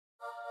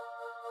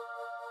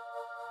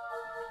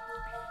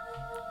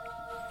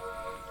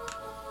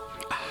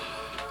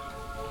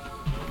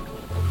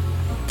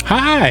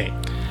Hi.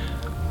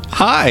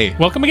 Hi.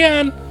 Welcome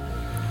again.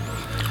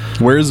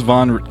 Where's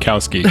Von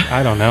Rutkowski?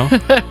 I don't know.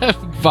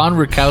 Von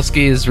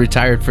Rutkowski is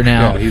retired for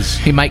now. Yeah,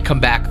 he might come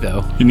back, though.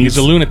 He's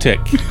a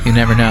lunatic. You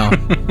never know.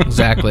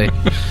 Exactly.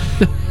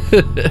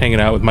 Hanging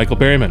out with Michael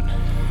Berryman.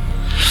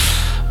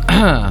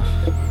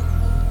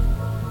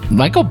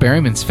 Michael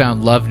Berryman's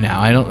found love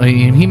now.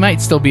 He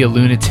might still be a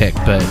lunatic,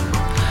 but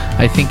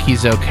I think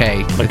he's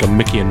okay. Like a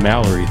Mickey and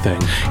Mallory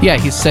thing. Yeah,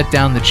 he's set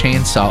down the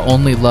chainsaw.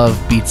 Only love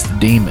beats the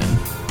demon.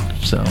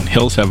 So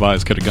Hills Have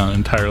Eyes could have gone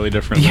entirely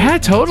differently. yeah,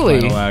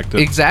 totally. Final act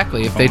of-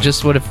 Exactly. If they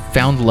just would have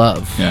found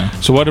love. Yeah.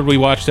 So what did we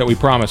watch that we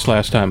promised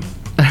last time?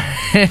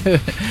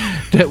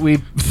 That we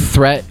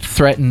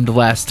threatened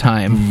last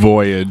time.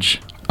 Voyage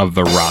of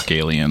the Rock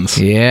Aliens.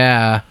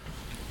 Yeah.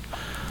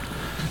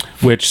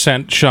 Which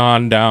sent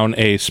Sean down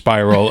a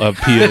spiral of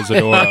Pia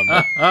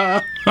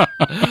Zadora.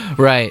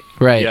 Right.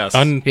 Yes.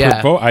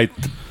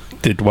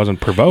 It wasn't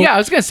provoked. Yeah, I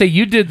was gonna say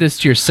you did this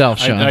to yourself,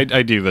 Sean.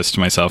 I do this to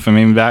myself. I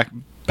mean, back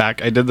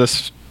I did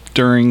this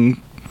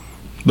during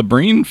the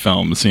Breen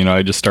films. You know,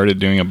 I just started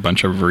doing a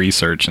bunch of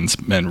research and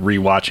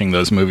rewatching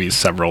those movies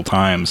several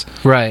times.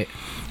 Right.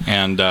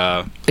 And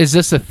Is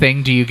this a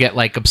thing? Do you get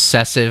like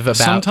obsessive about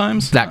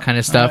sometimes that kind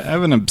of stuff? I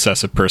have an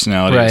obsessive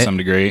personality Right. to some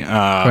degree.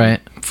 Right.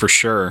 For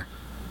sure.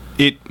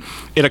 It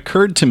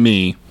occurred to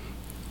me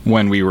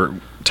when we were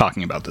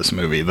talking about this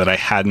movie that I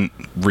hadn't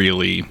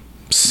really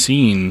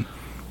seen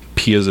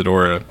Pia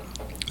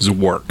Zadora's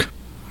work.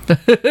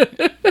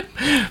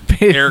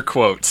 Air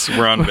quotes.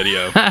 We're on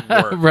video.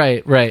 Work.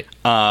 Right.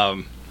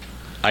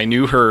 I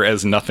knew her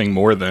as nothing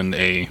more than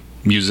a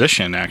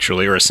musician,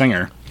 actually, or a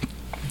singer.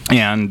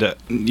 And,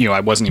 I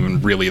wasn't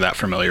even really that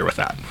familiar with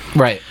that.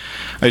 Right.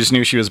 I just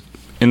knew she was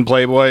in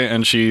Playboy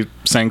and she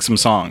sang some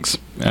songs.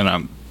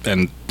 And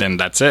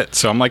that's it.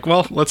 So I'm like,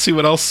 well, let's see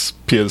what else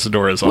Pia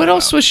Zadora is all What about.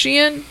 else was she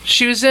in?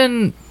 She was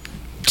in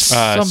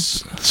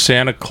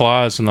Santa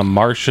Claus and the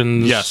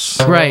Martians.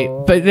 Yes. Right,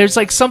 but there's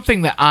like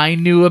something that I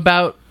knew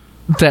about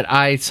that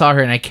I saw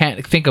her and I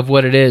can't think of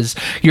what it is.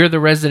 You're the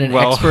resident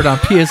expert on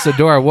Pia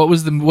Zadora.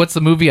 What's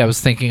the movie I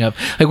was thinking of?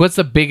 Like, what's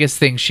the biggest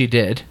thing she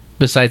did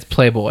besides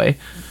Playboy?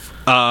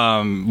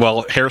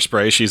 Well,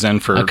 Hairspray, she's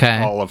in for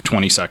all of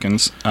 20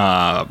 seconds.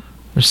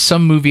 There's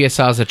some movie I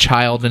saw as a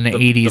child in the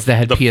 80s that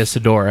had Pia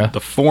Zadora.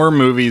 The 4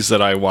 movies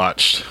that I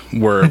watched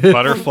were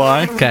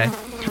Butterfly. Okay.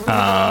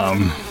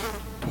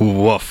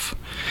 Woof.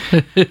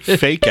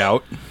 Fake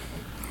Out.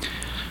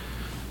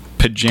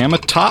 Pajama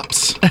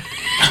Tops.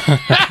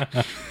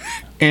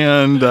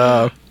 And,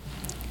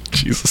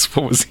 Jesus,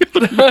 what was the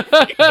other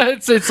movie?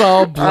 it's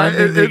all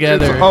blended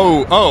together.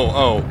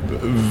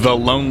 The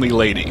Lonely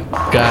Lady.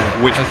 Got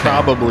it. Which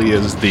probably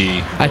is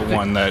the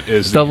one that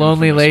is The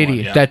Lonely Lady.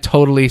 one, yeah. That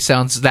totally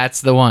sounds...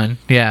 That's the one.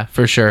 Yeah,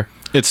 for sure.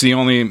 It's the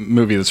only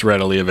movie that's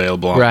readily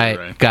available on Right.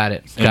 Blu-ray. Got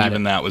it. And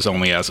even that was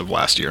only as of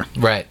last year.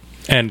 Right.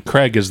 And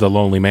Craig is the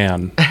lonely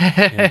man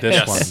in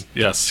this one.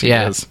 Yes, he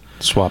Yeah. is.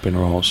 Swapping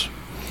roles.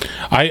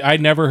 I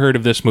never heard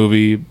of this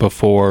movie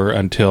before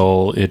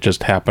until it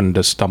just happened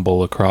to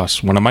stumble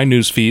across one of my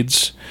news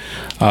feeds.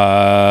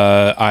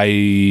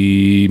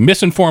 I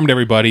misinformed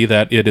everybody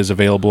that it is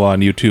available on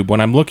YouTube. When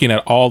I'm looking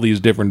at all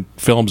these different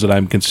films that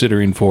I'm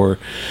considering for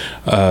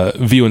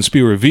View and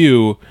Spew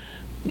Review,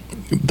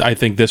 I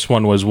think this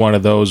one was one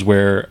of those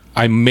where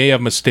I may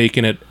have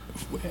mistaken it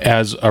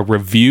as a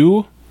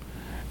review.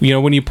 You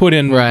know, when you put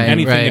in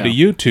anything into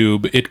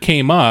YouTube, it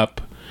came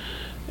up,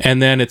 and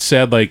then it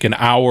said like an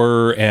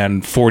hour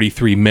and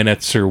 43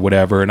 minutes or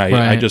whatever, and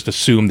I just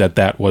assumed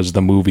that was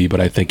the movie, but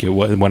I think it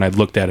was, when I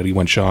looked at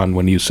it, Sean,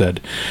 when you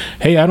said,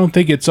 hey, I don't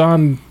think it's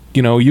on,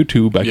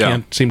 YouTube, I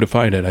can't seem to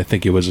find it. I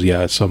think it was,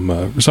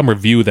 some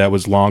review that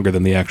was longer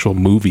than the actual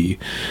movie.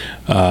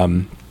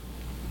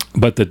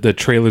 But the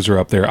trailers are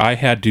up there. I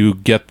had to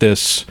get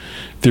this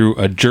through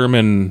a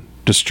German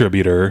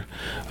distributor.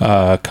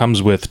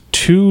 Comes with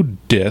 2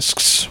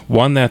 discs,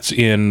 one that's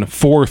in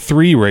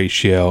 4:3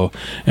 ratio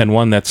and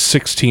one that's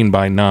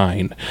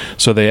 16:9.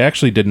 So they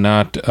actually did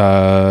not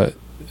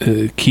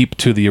keep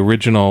to the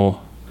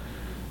original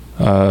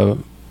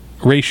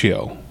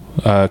ratio,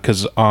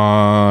 because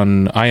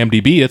on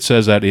IMDb it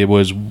says that it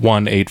was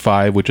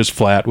 1:8:5, which is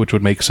flat, which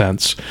would make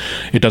sense.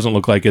 It doesn't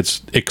look like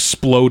it's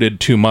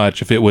exploded too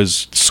much. If it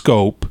was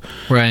scope,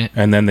 Right.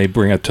 and then they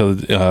bring it to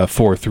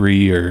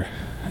 4:3 or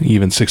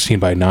even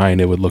 16:9,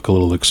 it would look a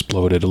little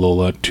exploded, a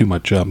little too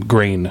much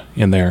grain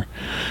in there.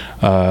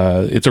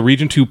 It's a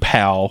Region 2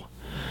 PAL,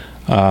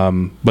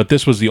 but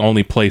this was the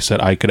only place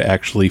that I could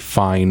actually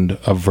find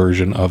a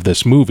version of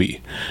this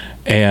movie,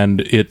 and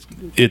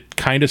it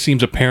kind of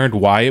seems apparent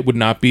why it would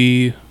not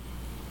be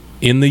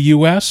in the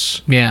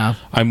U.S. Yeah.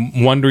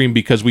 I'm wondering,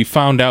 because we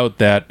found out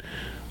that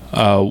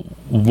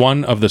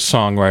one of the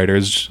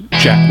songwriters,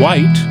 Jack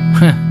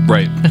White,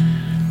 Right.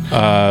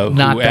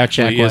 who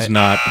actually is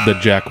not the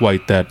Jack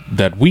White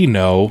that we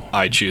know.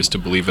 I choose to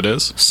believe it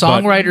is.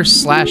 Songwriter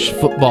 /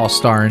 football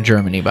star in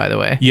Germany, by the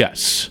way.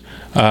 Yes.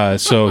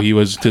 So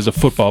he's a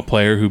football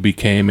player who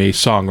became a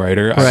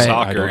songwriter. Right.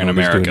 Soccer don't in know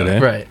what he's doing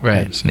America. today.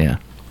 Right. Yeah.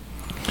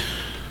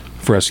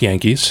 For us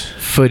Yankees.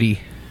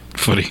 Footy.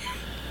 Footy.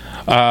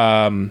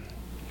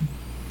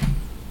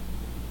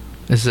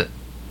 Is it?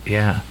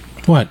 Yeah.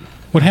 What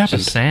happened?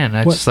 Just saying.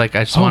 I What? just like.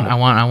 I just Oh. I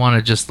want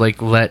to just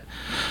like let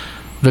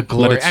the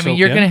glory. it I mean, soak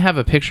you're in? gonna have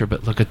a picture,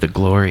 but look at the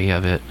glory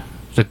of it.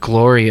 The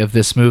glory of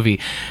this movie.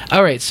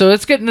 All right, so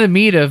let's get into the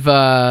meat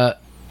of.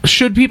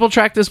 Should people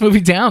track this movie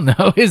down?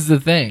 Though is the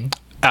thing.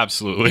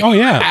 Absolutely. Oh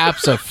yeah.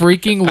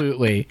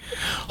 Abso-freaking-lutely.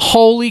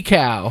 Holy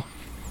cow.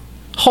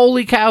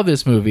 Holy cow,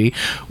 this movie.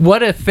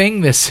 What a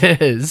thing this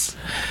is.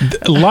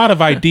 A lot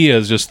of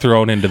ideas just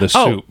thrown into the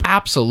Oh, soup.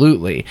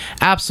 absolutely.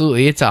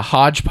 Absolutely. It's a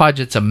hodgepodge.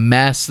 It's a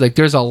mess. Like,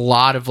 there's a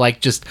lot of, like,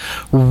 just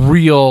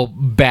real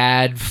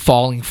bad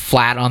falling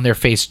flat on their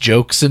face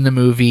jokes in the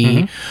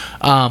movie.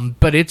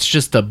 But it's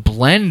just a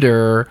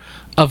blender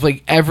of,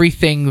 like,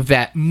 everything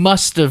that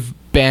must have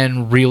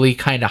been really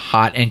kind of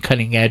hot and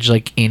cutting edge,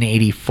 like, in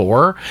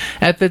 84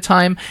 at the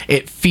time.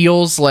 It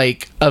feels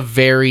like a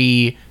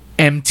very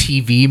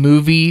MTV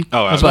movie.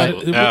 Oh,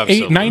 absolutely.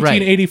 Absolutely.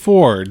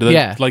 1984.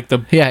 Yeah. Like the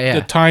Yeah.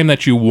 the time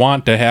that you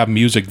want to have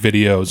music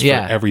videos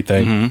Yeah. for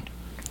everything.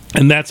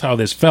 And that's how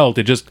this felt.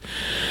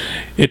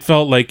 It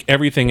felt like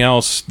everything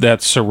else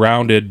that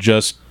surrounded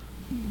just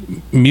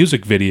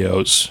music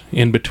videos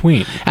in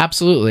between.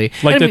 Absolutely.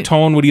 Like And I the mean-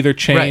 tone would either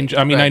change.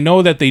 Right, I mean, right. I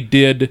know that they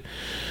did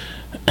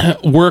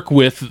work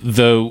with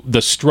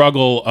the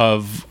struggle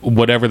of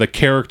whatever the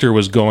character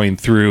was going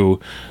through.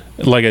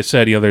 Like I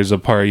said, there's a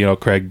part,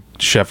 Craig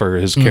Sheffer,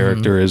 his Mm-hmm.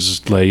 character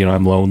is like,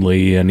 I'm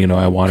lonely and,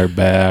 I want her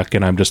back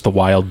and I'm just a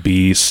wild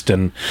beast.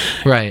 And,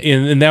 Right.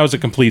 and that was a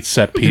complete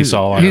set piece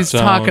all on He's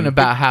its talking own.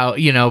 about how,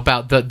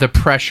 about the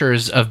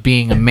pressures of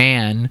being a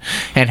man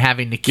and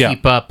having to Yeah.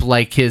 keep up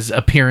like his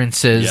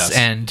appearances Yes.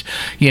 and,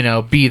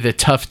 be the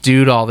tough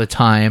dude all the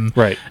time.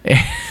 Right.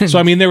 So,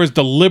 I mean, there was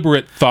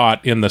deliberate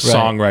thought in the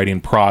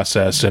songwriting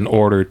process in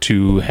order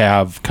to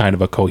have kind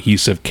of a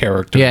cohesive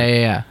character.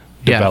 Yeah,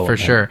 for Development.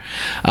 sure.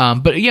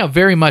 But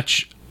very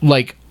much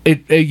like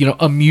it,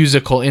 a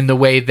musical in the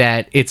way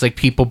that it's like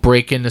people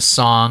break into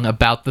song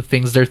about the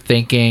things they're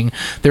thinking.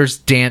 There's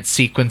dance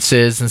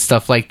sequences and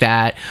stuff like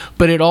that.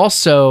 But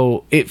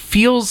it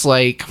feels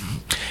like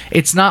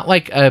it's not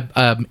like a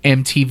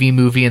MTV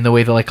movie in the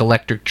way that like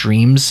Electric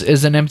Dreams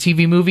is an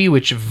MTV movie,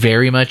 which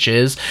very much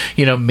is,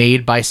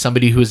 made by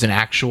somebody who's an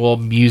actual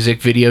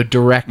music video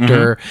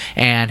director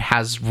and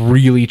has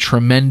really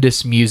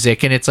tremendous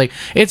music. And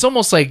it's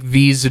almost like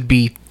these would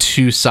be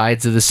two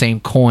sides of the same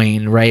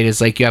coin, right?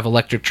 It's like you have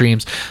Electric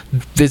Dreams.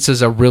 This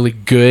is a really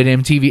good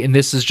MTV, and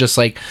this is just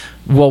like,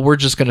 well, we're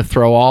just going to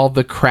throw all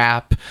the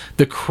crap,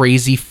 the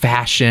crazy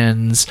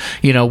fashions,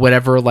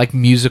 whatever like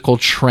musical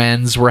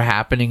trends were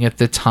happening at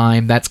the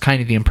time. That's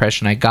kind of the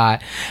impression I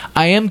got.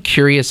 I am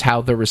curious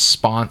how the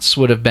response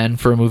would have been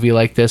for a movie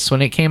like this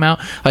when it came out.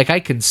 Like, I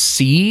can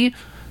see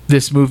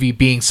this movie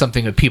being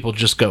something that people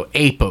just go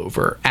ape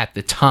over at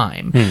the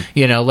time.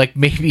 Like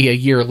maybe a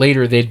year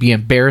later they'd be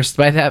embarrassed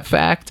by that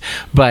fact,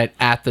 but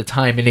at the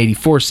time in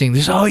 84 seeing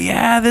this, oh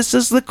yeah, this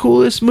is the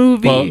coolest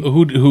movie. Well,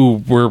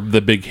 who were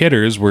the big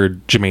hitters were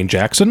Jermaine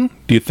Jackson.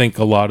 Do you think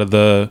a lot of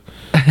the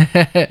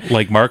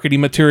like marketing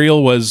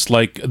material was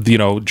like,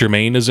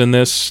 Jermaine is in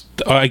this?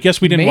 I guess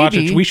we didn't watch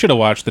Maybe. it. We should have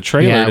watched the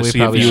trailer Yeah, to we see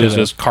if probably he was should've.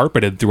 just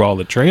carpeted through all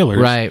the trailers.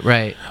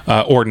 Right.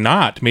 Or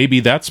not. Maybe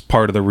that's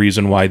part of the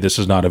reason why this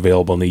is not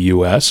available in the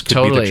U.S. Could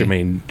Totally. be the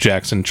Jermaine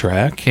Jackson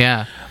track.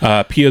 Yeah.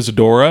 Pia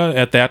Zadora,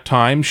 at that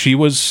time, she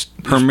was...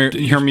 Her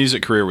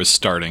music career was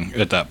starting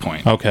at that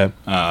point. Okay.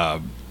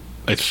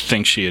 I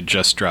think she had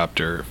just dropped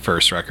her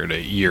first record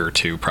a year or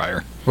two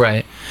prior.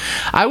 Right.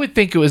 I would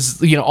think it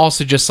was,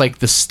 also just like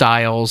the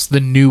styles,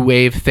 the new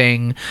wave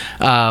thing,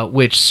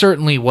 which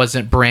certainly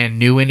wasn't brand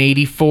new in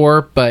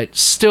 84, but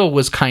still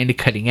was kind of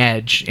cutting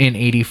edge in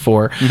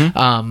 84.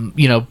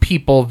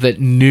 People that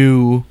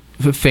knew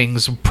the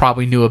things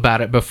probably knew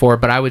about it before,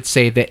 but I would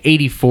say that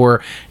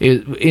 84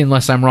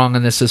 unless I'm wrong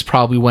on this, is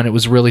probably when it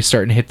was really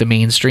starting to hit the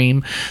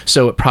mainstream,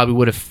 so it probably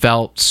would have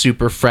felt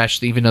super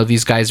fresh, even though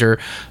these guys are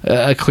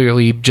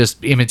clearly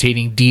just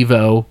imitating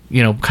Devo,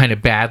 kind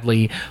of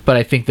badly, but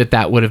I think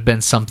that would have been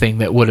something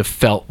that would have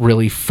felt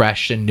really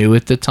fresh and new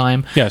at the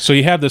time. Yeah, so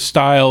you had the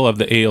style of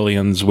the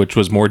Aliens, which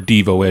was more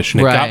Devo-ish,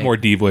 and it got Right. more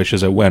Devo-ish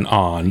as it went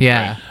on.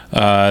 Yeah.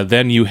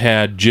 Then you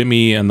had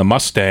Jimmy and the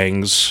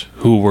Mustangs,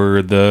 who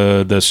were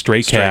the Stray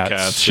Cats.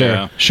 Cats, Sure,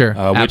 yeah. sure. Which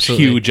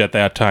Absolutely. huge at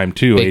that time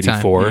too, Big time.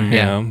 84. Mhm. You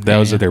Yeah. know, that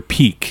was Yeah. at their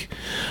peak.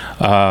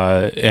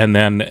 And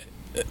then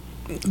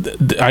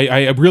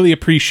I really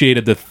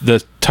appreciated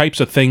the types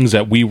of things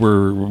that we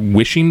were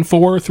wishing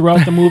for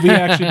throughout the movie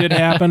actually did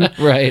happen.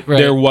 Right.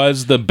 There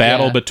was the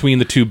battle Yeah. between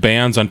the two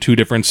bands on two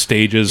different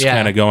stages, Yeah.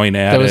 kind of going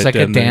at it. There was like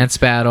a and then- dance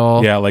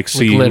battle. yeah, like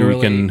see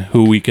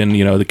who we can,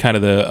 the kind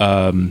of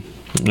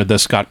the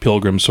Scott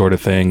Pilgrim sort of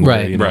thing.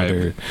 Right. Where,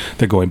 Right.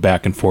 They're going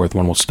back and forth.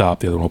 One will stop,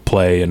 the other one will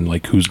play, and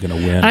like who's going to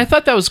win. And I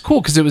thought that was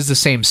cool because it was the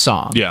same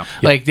song. Yeah.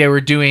 Like they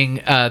were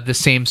doing the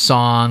same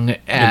song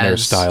as their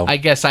style. I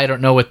guess I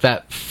don't know what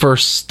that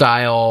first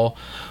style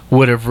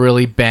would have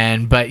really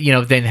been. But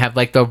then have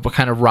like the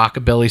kind of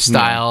rockabilly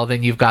style.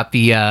 Then you've got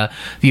the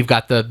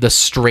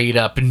straight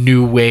up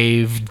new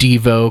wave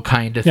Devo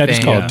kind of thing.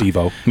 Just call it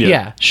Devo.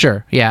 Yeah,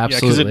 sure. Yeah,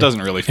 absolutely. because it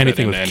doesn't really fit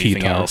Anything into with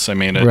anything Keith else. I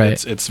mean,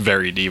 it's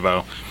very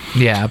Devo.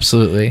 Yeah,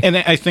 absolutely. And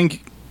I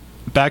think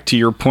back to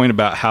your point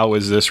about how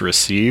is this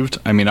received.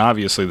 I mean,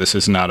 obviously, this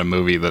is not a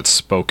movie that's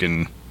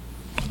spoken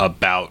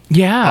about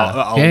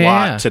a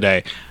lot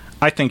today.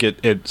 I think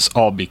it's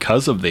all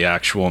because of the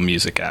actual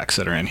music acts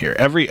that are in here.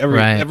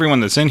 Everyone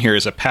that's in here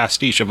is a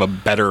pastiche of a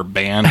better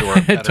band or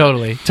a better,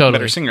 totally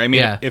better singer. I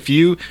mean, if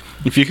you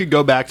could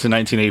go back to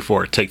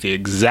 1984, take the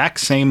exact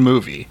same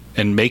movie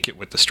and make it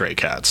with the Stray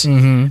Cats,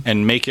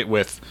 and make it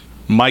with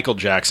Michael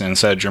Jackson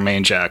instead of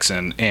Jermaine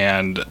Jackson,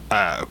 and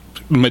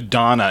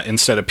Madonna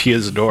instead of Pia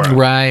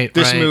Zadora.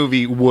 This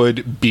movie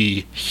would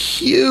be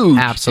huge,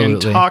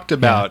 absolutely, and talked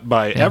about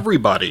by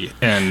everybody.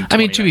 And I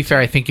mean, to be fair,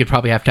 I think you'd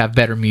probably have to have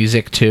better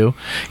music too.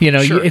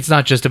 It's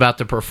not just about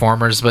the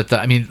performers, but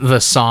the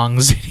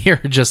songs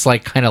here are just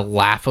like kind of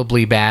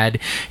laughably bad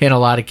in a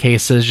lot of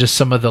cases. Just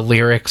some of the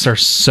lyrics are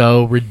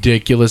so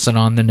ridiculous and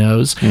on the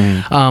nose.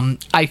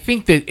 I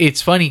think that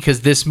it's funny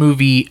because this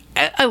movie,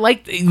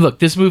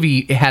 this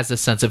movie has a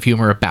sense of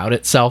humor about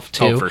itself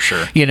too. Oh, for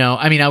sure.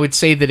 I mean, I would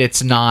say that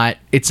it's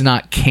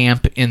not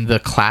camp in the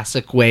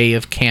classic way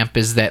of camp,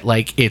 is that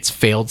like it's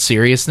failed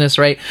seriousness,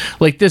 right?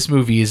 Like this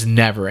movie is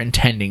never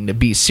intending to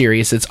be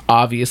serious. It's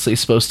obviously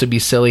supposed to be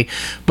silly,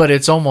 but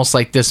it's almost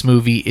like this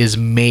movie is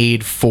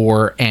made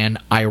for an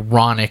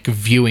ironic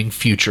viewing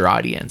future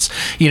audience,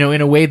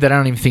 in a way that I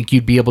don't even think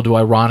you'd be able to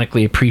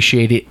ironically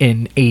appreciate it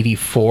in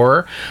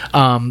 84.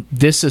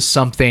 This is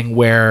something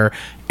where,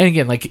 and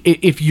again, like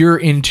if you're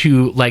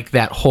into like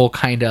that whole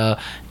kind of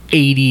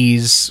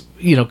 80s,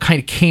 kind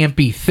of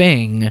campy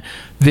thing,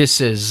 this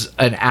is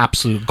an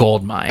absolute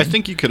goldmine. I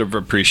think you could have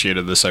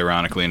appreciated this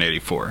ironically in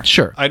 84.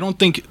 Sure. I don't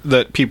think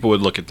that people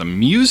would look at the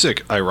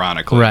music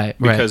ironically. Right.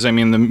 Because, I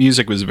mean, the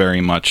music was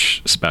very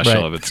much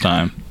special of its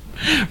time.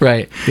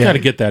 Right. You got to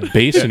get that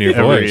bass in your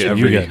voice.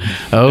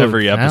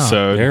 Every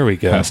episode there we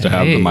go. has to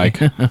have the mic.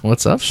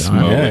 What's up,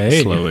 Sean?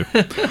 Slowly.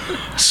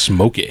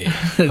 Smoky.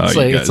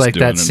 It's like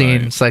that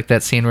scene. It's like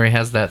that scene where he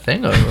has that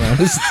thing over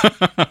his.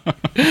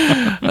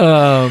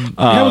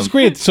 That was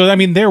great. So I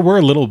mean, there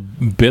were little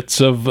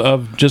bits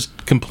of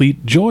just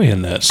complete joy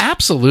in this.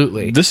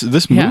 Absolutely.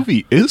 This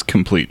movie is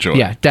complete joy.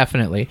 Yeah,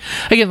 definitely.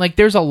 Again, like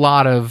there's a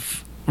lot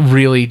of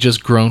really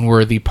just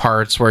groan-worthy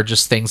parts where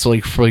just things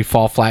really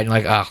fall flat and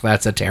you're like, oh,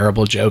 that's a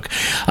terrible joke.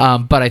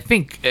 But I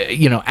think,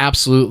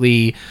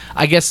 absolutely,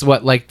 I guess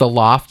what, like, The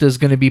Loft is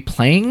going to be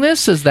playing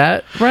this? Is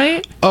that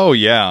right? Oh,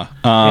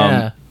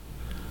 yeah.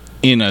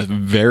 In a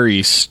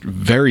very,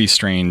 very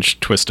strange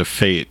twist of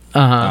fate,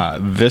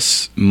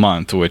 this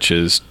month, which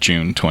is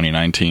June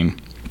 2019,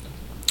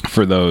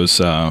 for those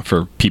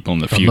for people in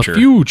the future,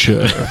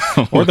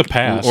 or the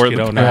past, or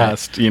the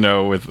past,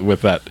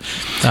 with that.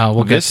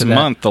 We'll get this to that.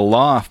 month, The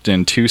Loft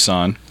in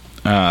Tucson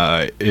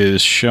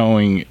is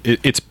showing.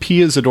 It's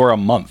Pia Zadora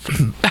month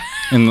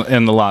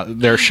in the lot.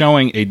 They're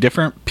showing a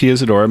different Pia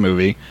Zadora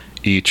movie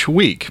each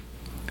week.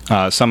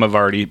 Some have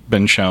already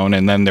been shown,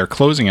 and then they're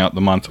closing out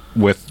the month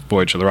with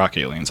Voyage of the Rock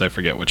Aliens. I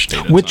forget which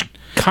date. Which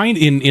kind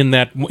in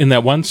that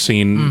one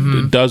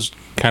scene does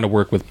kind of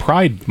work with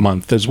Pride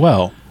Month as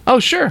well. Oh,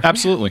 sure.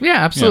 Absolutely.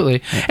 Yeah,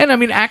 absolutely. Yeah. And I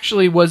mean,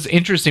 actually was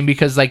interesting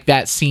because like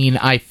that scene,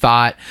 I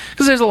thought,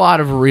 because there's a lot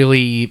of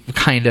really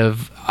kind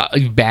of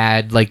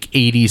bad like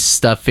 80s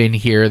stuff in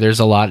here.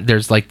 There's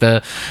like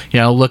the,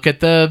 look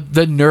at the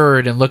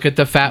nerd and look at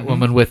the fat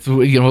woman with,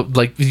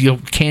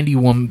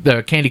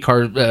 candy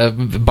car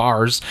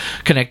bars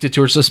connected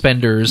to her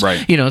suspenders,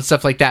 right. And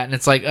stuff like that. And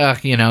it's like,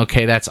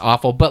 okay, that's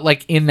awful. But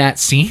like in that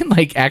scene,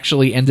 like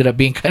actually ended up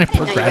being kind of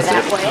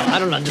progressive. I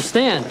don't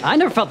understand. I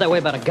never felt that way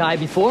about a guy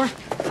before.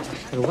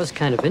 It was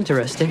kind of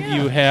interesting.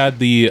 You had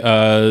the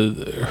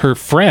her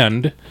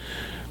friend,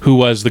 who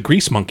was the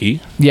grease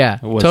monkey. Yeah,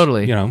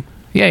 totally.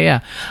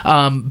 Yeah.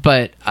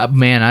 But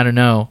man, I don't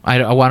know.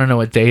 I want to know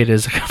what day it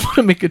is. I want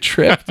to make a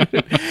trip. But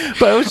it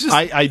was just.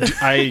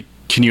 I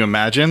can you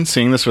imagine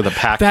seeing this with a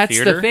packed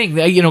theater? That's the thing,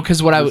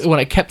 because what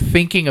I kept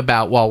thinking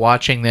about while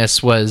watching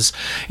this was,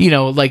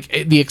 like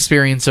the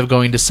experience of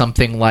going to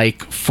something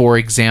like, for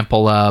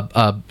example,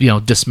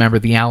 Dismember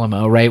the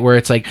Alamo, right, where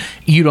it's like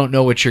you don't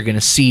know what you're going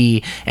to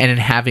see, and in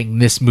having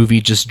this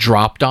movie just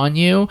dropped on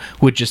you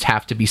would just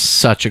have to be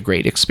such a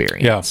great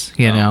experience.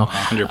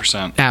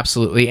 100%,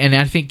 absolutely. And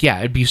I think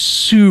it'd be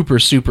super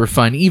super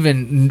fun,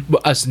 even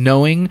us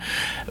knowing,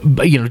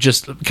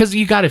 just because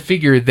you got to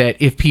figure that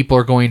if people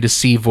are going to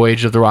see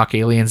Voyage of the Rock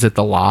Aliens at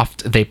the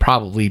Loft, they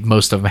probably,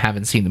 most of them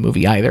haven't seen the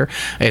movie either.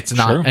 It's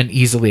not an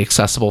easily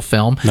accessible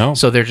film. No.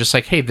 So they're just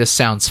like, hey, this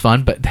sounds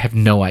fun, but they have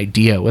no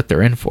idea what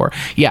they're in for.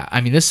 Yeah, I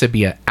mean, this would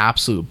be an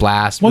absolute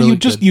blast. Well, really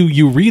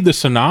you read the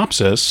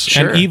synopsis,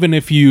 and even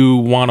if you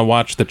want to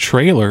watch the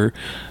trailer,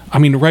 I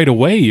mean, right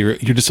away, you're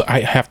just, I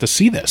have to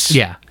see this.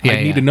 Yeah.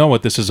 I need to know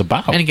what this is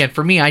about. And again,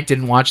 for me, I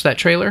didn't watch that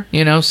trailer,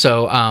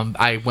 so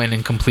I went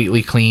in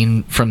completely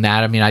clean from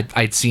that. I mean,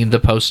 I'd seen the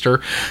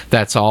poster,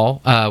 that's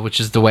all, which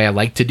is the way I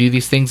like to do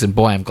these things. And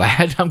boy, I'm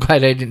glad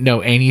I didn't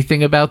know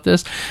anything about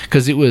this,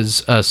 because it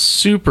was a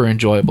super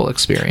enjoyable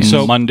experience.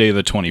 So Monday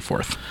the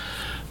 24th.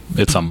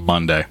 It's a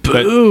Monday.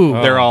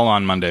 They're all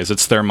on Mondays.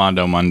 It's their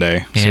Mondo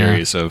Monday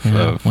series of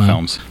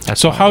films.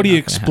 So how do you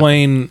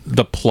explain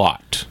the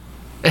plot?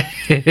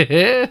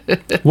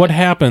 What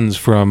happens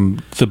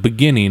from the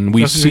beginning?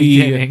 We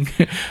see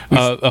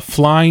a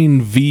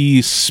flying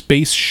V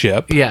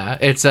spaceship. Yeah,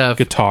 it's a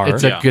guitar.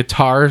 It's a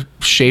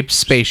guitar-shaped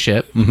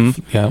spaceship.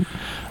 Mm-hmm. Yeah.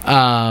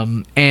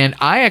 And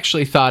I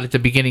actually thought at the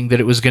beginning that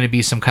it was going to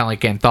be some kind of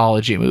like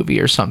anthology movie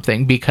or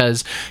something,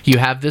 because you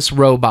have this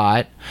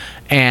robot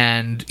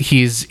and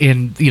he's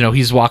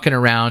walking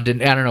around,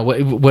 and I don't know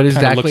what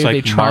exactly are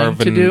they trying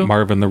to do.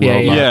 Marvin the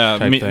robot.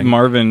 Yeah,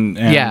 Marvin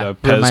and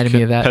reminded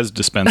me of that. Pez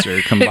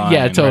dispenser combined.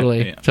 Yeah,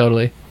 totally, right?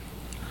 totally.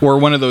 Or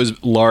one of those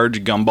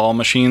large gumball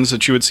machines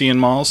that you would see in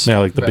malls. Yeah,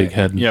 like the big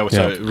head. Yeah, with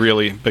a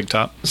really big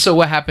top. So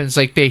what happens,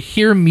 like they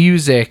hear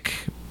music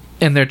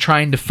and they're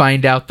trying to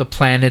find out the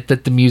planet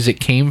that the music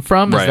came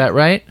from. Is that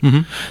right?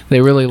 Mm-hmm. They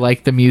really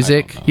like the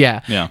music. Yeah.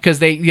 Because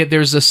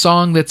there's a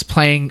song that's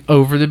playing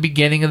over the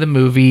beginning of the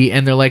movie,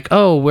 and they're like,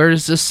 oh, where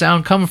does this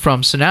sound come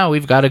from? So now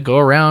we've got to go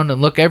around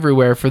and look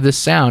everywhere for this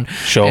sound.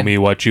 Show me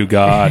what you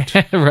got.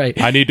 Right.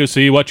 I need to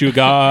see what you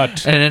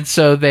got. And then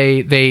so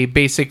they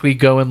basically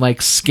go and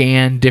like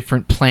scan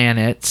different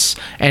planets,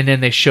 and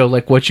then they show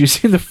like what you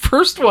see in the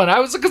first one.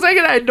 I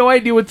had no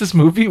idea what this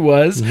movie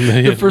was.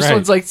 The first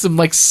one's like some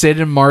like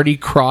Sid and Marty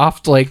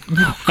Croft, like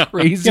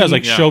crazy. Yeah, it was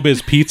like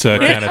Showbiz Pizza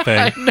kind of thing.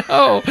 I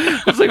know.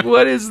 I was like,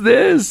 what is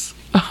this?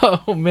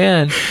 Oh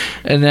man.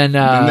 And then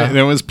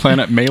there was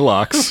Planet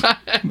Malox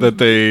that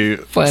they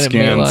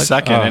scanned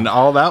second, and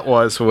all that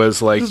was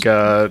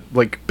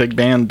like big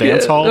band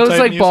dance hall. It was type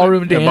like music.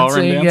 ballroom dancing.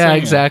 Ballroom dancing. Yeah,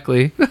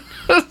 exactly.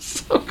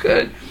 So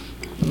good.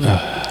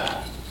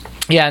 Yeah,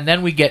 and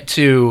then we get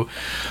to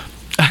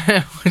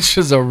which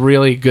is a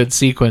really good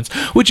sequence,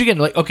 which again,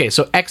 like, okay,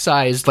 so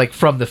excised like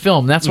from the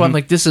film. That's why I'm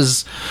like, this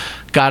has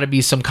got to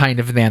be some kind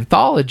of an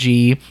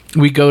anthology.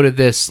 We go to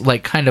this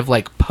like kind of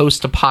like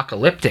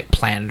post-apocalyptic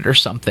planet or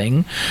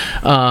something,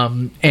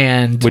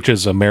 and which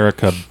is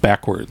America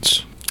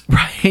backwards,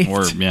 right?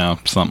 Or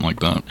something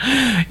like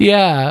that.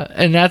 Yeah,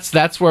 and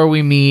that's where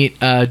we meet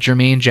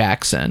Jermaine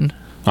Jackson.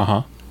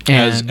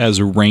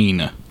 As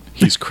Rain.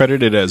 He's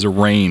credited as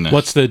Rain.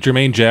 What's the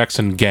Jermaine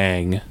Jackson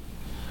gang?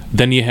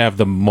 Then you have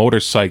the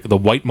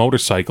white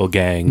motorcycle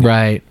gang,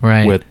 right,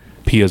 with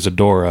Pia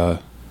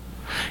Zadora,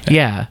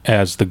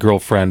 as the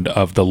girlfriend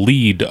of the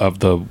lead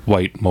of the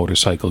white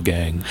motorcycle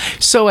gang.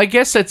 So I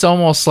guess it's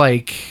almost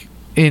like,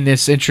 in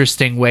this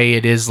interesting way,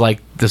 it is like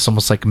this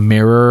almost like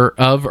mirror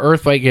of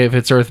Earth, like if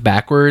it's Earth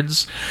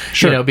backwards,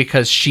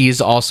 because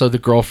she's also the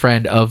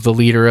girlfriend of the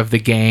leader of the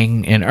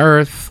gang in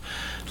Earth.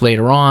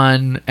 Later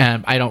on,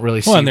 and I don't really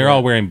see. Well, and they're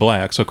all wearing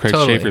black, so Craig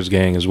Schaefer's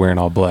gang is wearing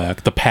all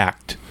black. The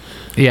Pact.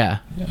 Yeah.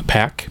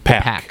 Pack.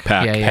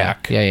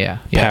 Yeah,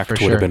 Pact for would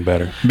sure. have been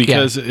better.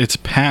 Because it's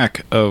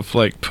pack of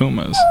like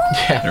pumas.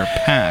 They're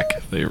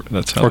pack.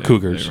 That's how. Or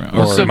cougars.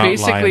 Or so mountain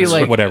basically, lions,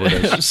 like whatever it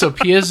is. So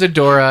Pia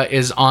Zadora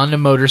is on a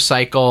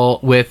motorcycle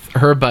with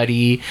her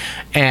buddy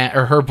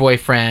or her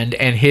boyfriend,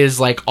 and his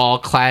like all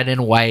clad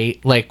in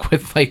white, like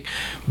with like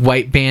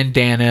white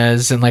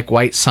bandanas and like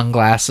white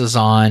sunglasses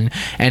on,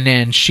 and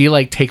then she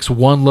like takes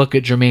one look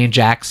at Jermaine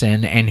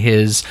Jackson and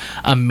his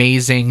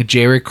amazing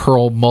Jerry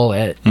curl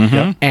mullet.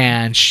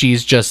 And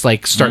she's just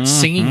like starts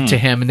singing to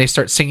him, and they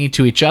start singing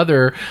to each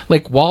other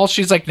like while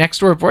she's like next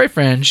to her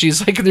boyfriend.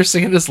 She's like, they're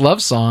singing this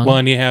love song. Well,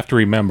 and you have to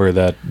remember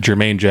that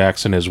Jermaine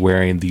Jackson is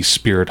wearing the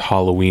Spirit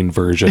Halloween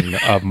version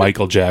of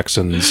Michael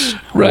Jackson's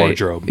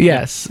wardrobe.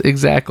 Yes,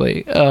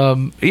 exactly.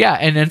 And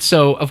then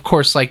so of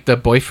course like the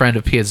boyfriend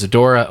of Pia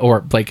Zadora,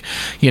 or like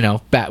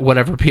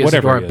whatever Pia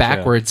Zadora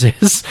backwards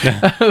is,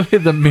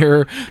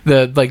 the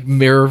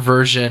mirror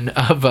version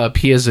of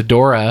Pia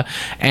Zadora,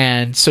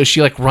 and so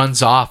she like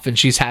runs off, and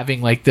she's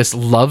having like this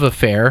love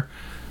affair.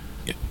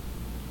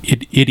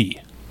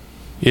 Iddy.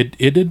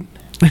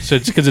 So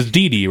it's because it's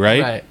Dee Dee,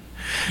 right?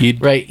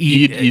 Right.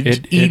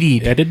 Edie.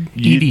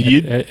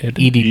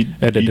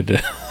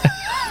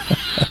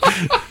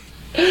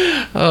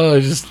 Oh,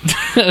 just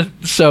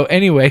so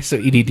anyway,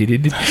 so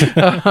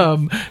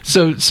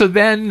so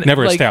then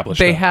never like, established.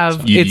 They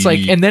have it's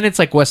like, and then it's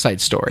like West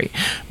Side Story,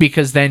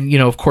 because then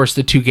of course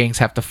the two gangs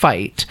have to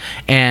fight,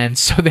 and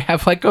so they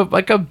have like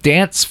a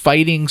dance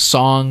fighting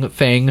song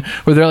thing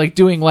where they're like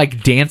doing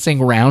like dancing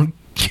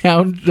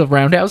the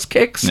roundhouse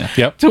kicks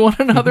to one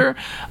another,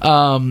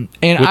 and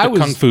with I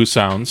was kung fu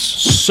sounds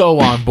so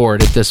on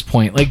board at this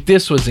point. Like,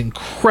 this was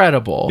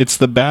incredible. It's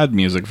the Bad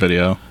music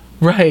video.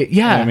 Right.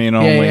 Yeah. I mean,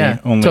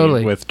 only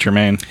totally. with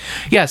Jermaine.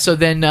 Yeah. So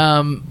then,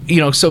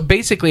 so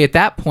basically at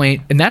that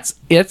point, and that's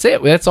it.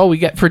 That's all we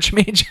get for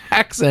Jermaine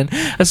Jackson.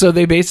 So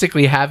they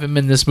basically have him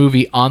in this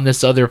movie on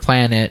this other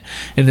planet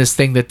in this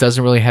thing that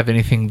doesn't really have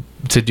anything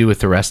to do with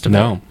the rest of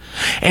it.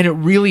 And it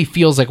really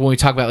feels like when we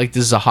talk about like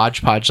this is a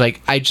hodgepodge,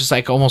 like I just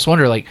like almost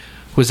wonder like,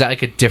 was that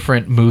like a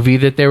different movie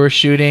that they were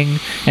shooting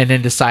and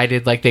then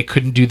decided like they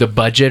couldn't do the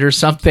budget or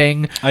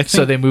something,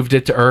 so they moved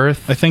it to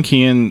Earth? I think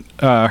he and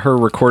her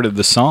recorded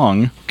the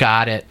song.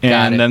 Got it.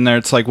 And then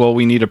it's like, well,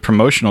 we need a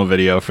promotional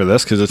video for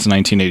this because it's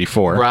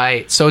 1984.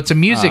 Right. So it's a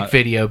music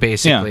video,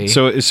 basically.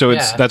 Yeah. So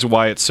it's that's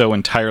why it's so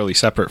entirely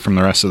separate from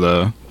the rest of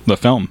the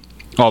film.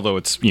 Although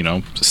it's,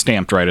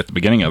 stamped right at the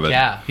beginning of it.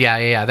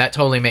 Yeah. That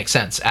totally makes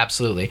sense.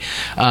 Absolutely.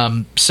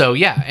 So,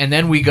 yeah. And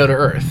then we go to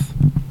Earth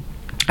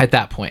at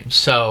that point.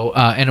 So,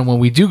 and when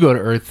we do go to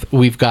Earth,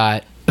 we've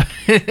got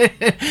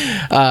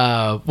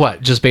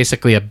just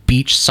basically a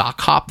beach sock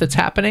hop that's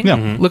happening.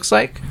 Yeah. Looks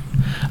like.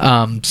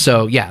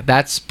 So yeah,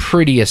 that's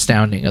pretty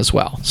astounding as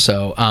well.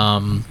 So,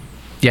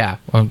 yeah.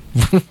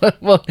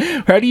 Well,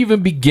 how do you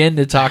even begin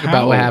to talk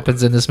about what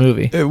happens in this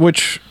movie?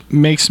 Which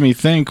makes me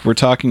think we're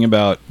talking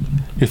about...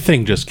 Your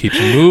thing just keeps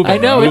moving. I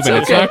know, it's okay.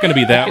 It's not going to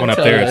be that one up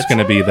there. It's going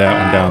to be that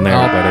one down there,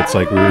 but it's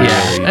like really...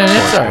 Yeah, and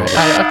it's all right.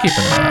 I'll keep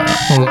an eye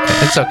on it. Okay,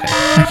 it's okay.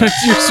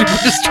 You're super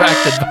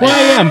distracted by Well,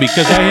 I am,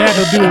 because I had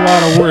to do a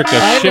lot of work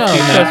of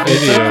shifting that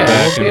video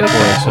back and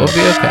forth. We'll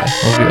be okay.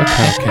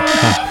 Okay.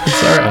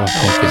 It's all right.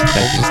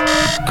 Just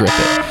grip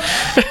it.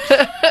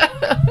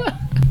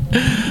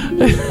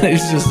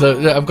 It's just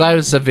I'm glad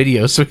it's a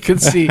video so we can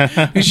see.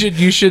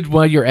 You should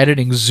while you're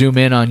editing zoom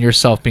in on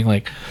yourself being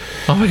like,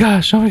 oh my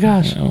gosh.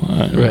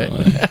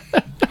 Right.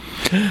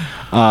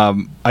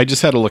 I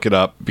just had to look it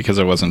up because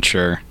I wasn't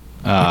sure.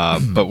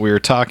 But we were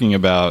talking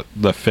about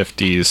the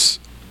 50s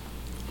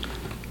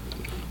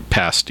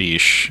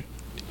pastiche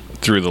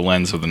through the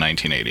lens of the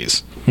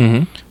 1980s.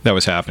 Mm-hmm. That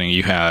was happening.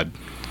 You had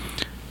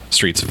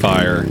Streets of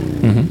Fire.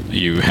 Mm-hmm.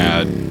 You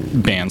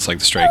had bands like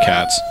the Stray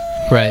Cats.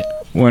 Right.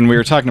 When we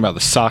were talking about the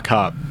sock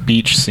hop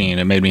beach scene,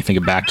 it made me think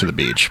of Back to the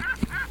Beach.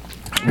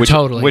 Which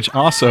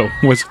also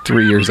was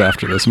 3 years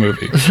after this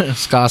movie.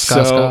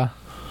 Ska.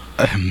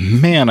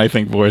 Man, I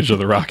think Voyage of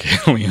the Rock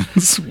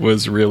Aliens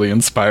was really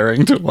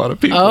inspiring to a lot of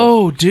people.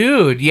 Oh,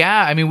 dude.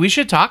 Yeah. I mean, we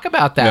should talk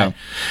about that. Yeah.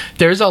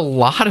 There's a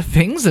lot of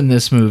things in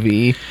this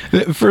movie.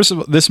 First of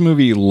all, this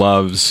movie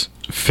loves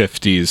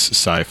 50s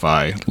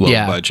sci-fi, low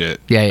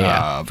budget.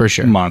 Yeah, for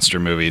sure. Monster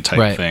movie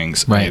type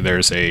things. Right. I mean,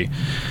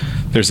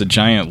 there's a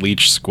giant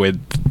leech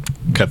squid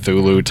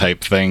Cthulhu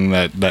type thing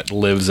that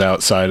lives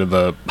outside of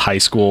the high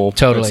school.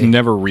 Totally. It's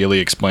never really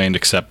explained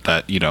except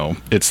that,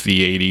 it's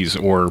the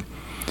 80s or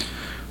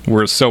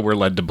we're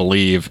led to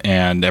believe,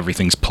 and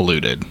everything's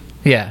polluted.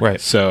 Yeah. Right.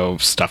 So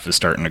stuff is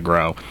starting to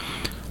grow.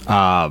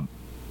 But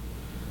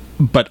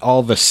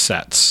all the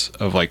sets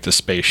of like the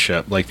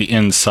spaceship, like the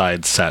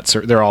inside sets,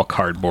 they're all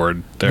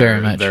cardboard.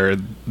 Very much.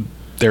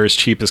 They're as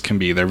cheap as can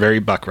be. They're very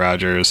Buck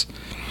Rogers.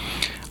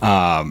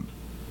 And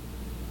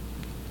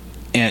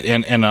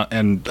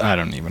I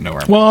don't even know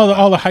where.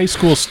 All the high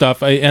school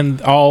stuff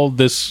and all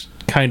this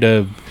kind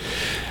of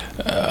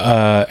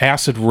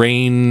acid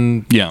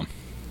rain,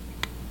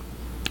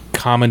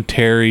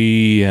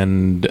 commentary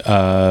and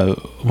no,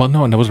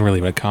 it wasn't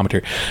really a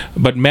commentary,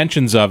 but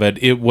mentions of it.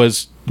 It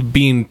was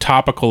being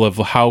topical of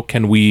how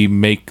can we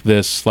make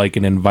this like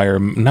an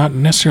environment. Not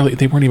necessarily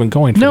they weren't even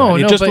going for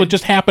that. It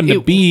just happened to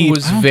be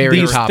was very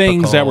these topical.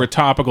 Things that were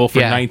topical for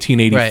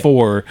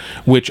 1984, right.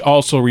 Which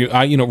also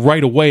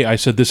right away I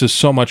said this is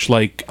so much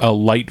like a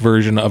light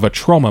version of a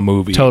Troma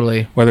movie.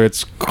 Totally. Whether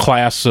it's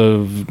Class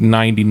of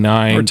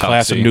 '99,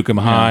 Class of Nukem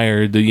High,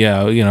 or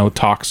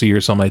Toxie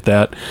or something like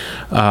that.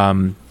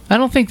 I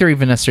don't think they're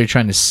even necessarily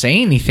trying to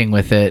say anything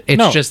with it.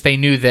 It's just they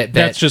knew that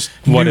that's just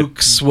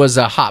nukes was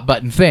a hot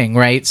button thing,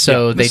 right?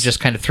 So they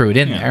just kind of threw it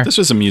in there. This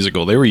was a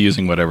musical. They were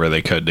using whatever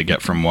they could to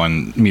get from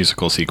one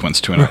musical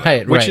sequence to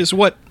another, which is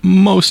what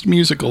most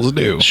musicals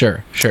do.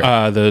 Sure.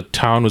 The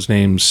town was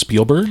named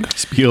Spielberg.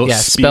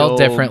 Spelled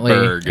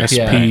differently.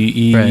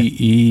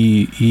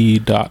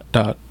 SPEE ...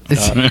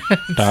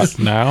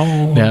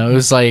 now. No, it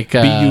was like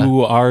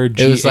BURGH.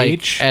 It was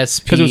like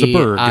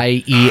SPIEL,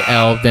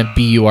 then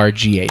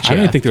BURGH. I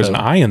didn't think there was an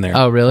I in there.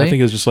 Oh, really? I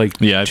think it was just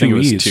like I think it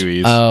was two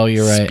E's. Oh,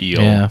 you're right.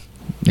 Spiel.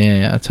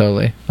 Yeah,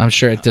 totally. I'm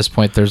sure at this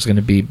point there's going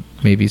to be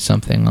maybe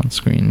something on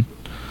screen.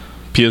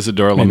 Pia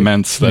Zadora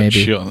laments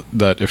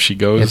that if she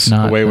goes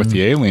away with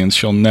the aliens,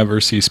 she'll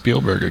never see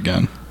Spielberg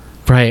again.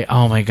 Right.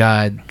 Oh my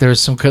God. There's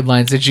some good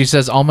lines that she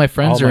says. All my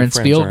friends are in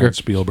Spielberg.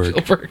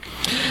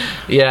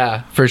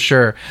 Yeah, for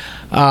sure.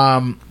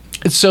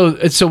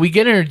 So we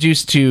get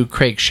introduced to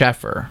Craig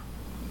Sheffer,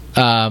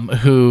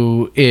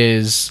 who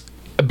is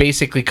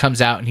basically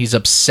comes out and he's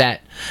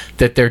upset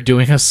that they're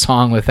doing a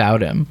song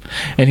without him,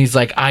 and he's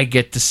like, I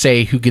get to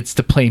say who gets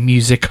to play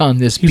music on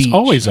this beach. He's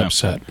always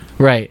upset.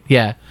 Right,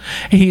 yeah.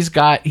 He's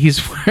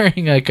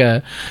wearing like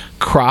a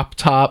crop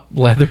top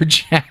leather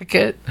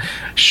jacket,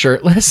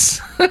 shirtless,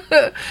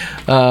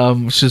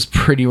 which is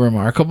pretty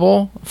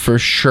remarkable for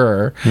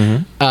sure.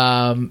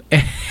 I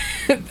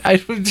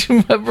don't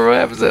remember what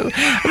episode.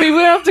 I mean, we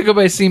don't have to go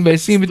by scene, but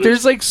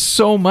there's like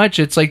so much.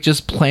 It's like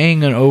just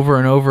playing it over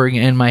and over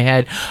again in my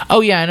head.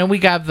 Oh yeah, and then we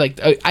got like,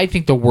 I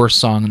think the worst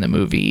song in the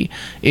movie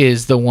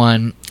is the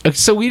one.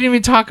 So we didn't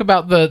even talk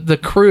about the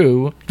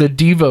crew, the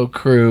Devo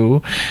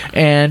crew,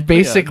 and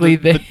basically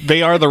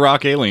they are the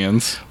rock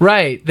aliens.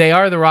 Right, they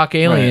are the rock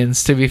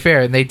aliens, to be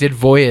fair, and they did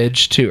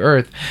Voyage to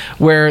Earth,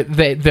 where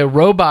the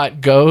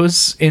robot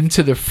goes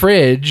into the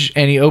fridge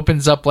and he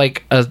opens up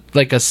like a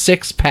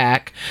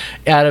 6-pack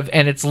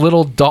and it's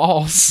little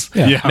dolls.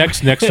 Yeah.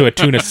 Next to a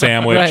tuna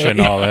sandwich and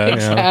all that.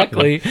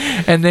 Exactly.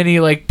 Yeah. And then he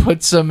like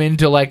puts them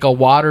into like a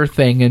water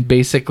thing and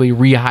basically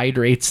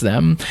rehydrates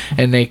them,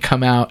 and they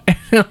come out.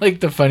 Like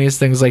the funniest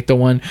thing is like the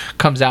one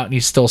comes out and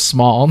he's still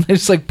small, and they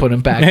just like put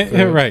him back.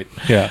 Right.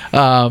 Yeah.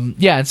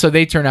 Yeah, and so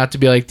they turn out to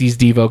be like these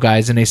Devo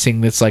guys, and they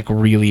sing this like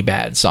really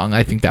bad song.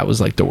 I think that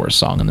was like the worst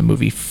song in the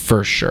movie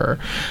for sure.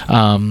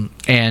 And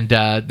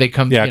they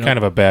come. Yeah, kind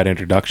of a bad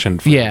introduction.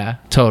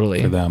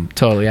 Totally for them.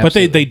 Totally,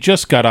 absolutely. But they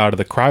just got out of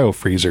the cryo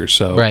freezer,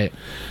 so right.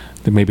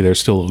 Maybe they're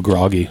still a little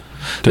groggy.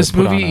 This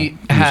movie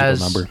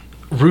has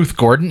Ruth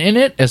Gordon in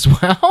it as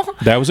well.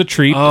 That was a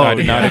treat. I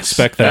did not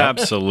expect that.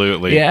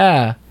 Absolutely.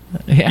 Yeah.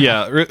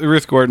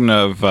 Ruth Gordon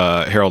of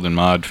Harold and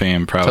Maude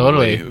fame,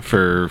 probably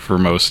for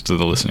most of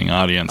the listening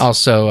audience.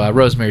 Also,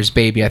 Rosemary's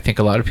Baby, I think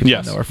a lot of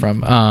people know her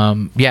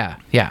from. Yeah,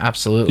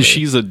 absolutely.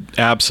 She's an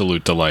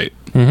absolute delight.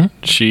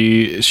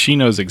 Mm-hmm. She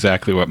knows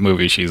exactly what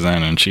movie she's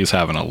in, and she's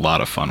having a lot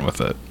of fun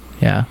with it.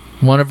 Yeah,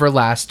 one of her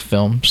last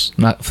films.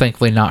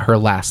 Thankfully, not her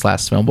last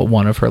film, but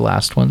one of her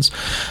last ones.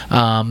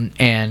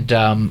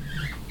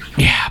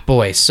 Yeah,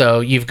 boy. So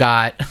you've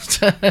got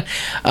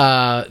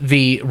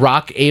the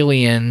rock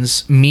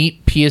aliens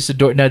meet Pia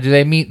Zadora. Now, do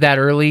they meet that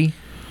early?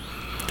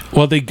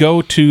 Well, they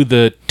go to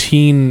the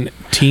teen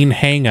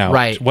hangout.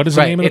 Right. What is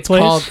the name of the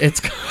place?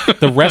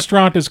 The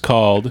restaurant is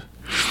called.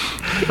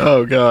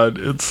 Oh God!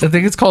 I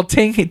think it's called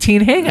Teen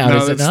Hangout. No,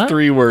 is it not?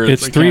 3 words.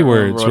 It's 3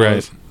 words,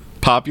 right?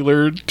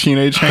 Popular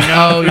teenage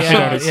hangout. Oh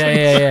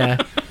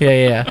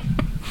yeah.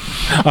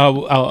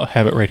 I'll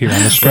have it right here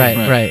on the screen.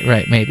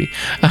 Right. Maybe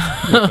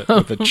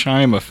with the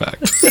chime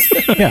effect.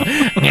 Yeah.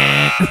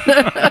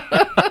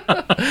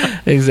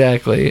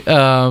 Exactly.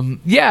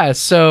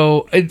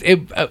 So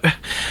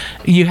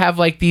you have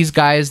like these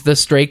guys, the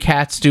Stray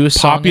Cats, do a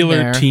song.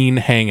 Popular teen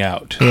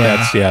hangout. Yeah.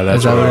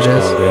 That's what it's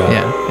called.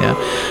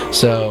 Yeah.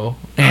 So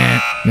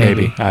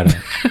maybe I don't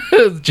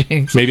know.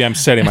 Jinx. Maybe I'm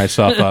setting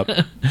myself up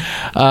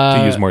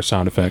to use more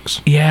sound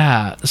effects.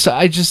 Yeah. So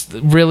I just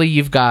really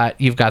you've got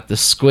the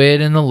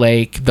squid in the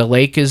lake. The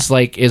lake is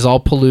all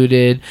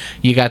polluted.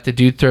 You got the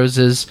dude throws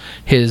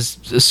his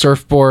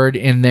surfboard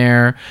in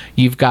there.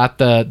 You've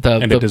got and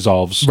it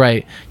dissolves.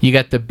 Right. You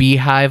got the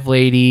beehive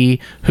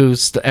lady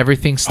who's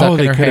everything's stuck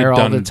in her hair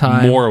all the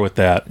time. More with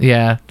that.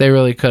 Yeah, they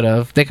really could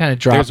have. They kind of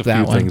dropped that one.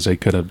 There's a few things they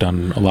could have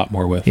done a lot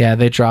more with. Yeah,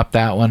 they dropped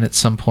that one at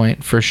some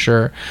point for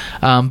sure.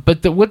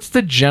 But what's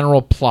the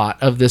general plot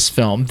of this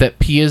film? That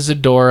Pia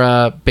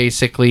Zadora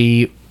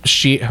basically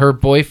her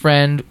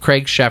boyfriend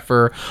Craig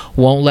Sheffer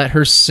won't let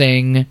her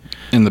sing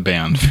in the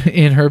band.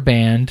 In her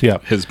band. Yeah,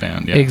 his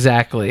band. Yeah,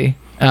 exactly.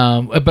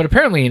 But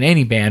apparently in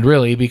any band,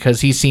 really,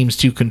 because he seems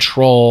to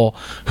control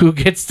who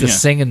gets to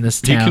sing in this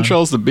town. He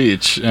controls the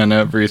beach and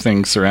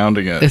everything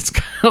surrounding it. It's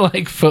kind of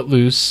like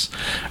Footloose,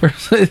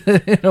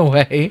 in a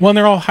way. Well, and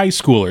they're all high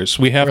schoolers.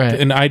 We have,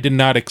 and I did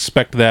not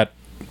expect that.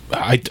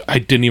 I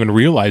didn't even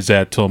realize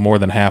that till more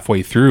than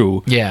halfway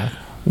through. Yeah.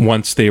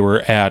 Once they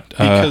were at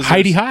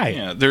Heidi High.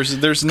 Yeah,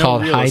 there's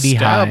no real Heidi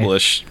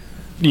established,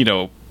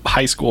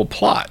 high school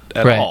plot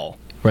at all.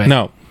 Right.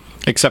 No.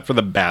 Except for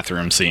the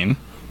bathroom scene.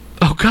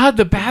 Oh God,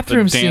 the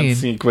bathroom scene. Dance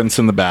sequence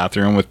in the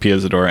bathroom with Pia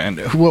Zadora, and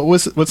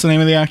what's the name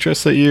of the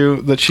actress that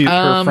she's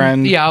her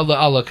friend? Yeah,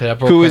 I'll look it up.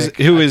 Who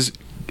is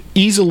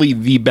easily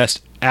the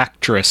best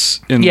actress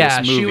in this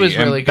movie. Yeah, she was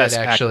really good,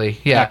 actually.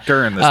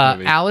 Actor in this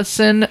movie.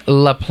 Alison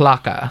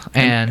LaPlaca.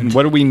 And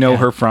what do we know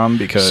her from?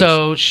 Because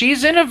so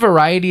she's in a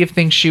variety of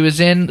things. She was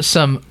in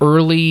some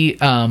early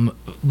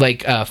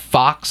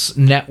Fox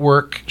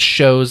network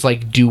shows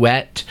like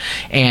Duet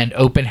and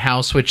Open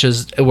House, which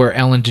is where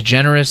Ellen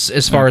DeGeneres,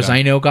 as far as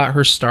I know, got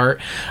her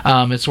start.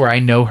 It's where I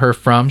know her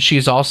from.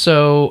 She's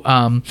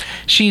also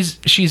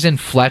she's in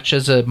Fletch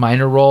as a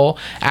minor role.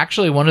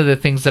 Actually, one of the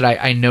things that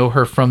I know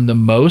her from the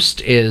most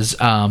is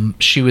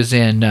she was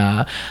in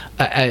an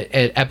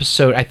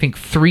episode, I think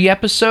 3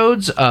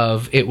 episodes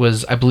of, it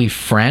was, I believe,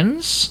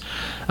 Friends.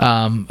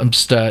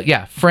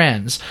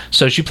 Friends.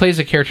 So she plays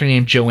a character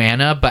named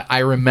Joanna, but I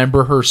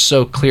remember her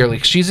so clearly.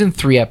 She's in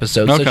 3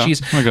 episodes, so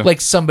she's like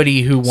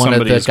somebody who one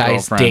of the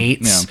guys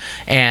dates,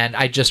 and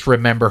I just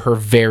remember her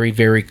very,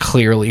 very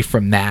clearly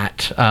from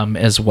that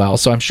as well.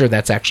 So I'm sure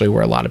that's actually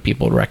where a lot of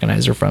people would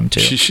recognize her from too.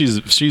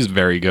 She's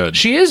very good.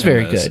 She is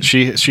very good.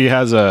 She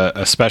has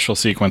a special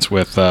sequence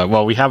with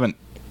we haven't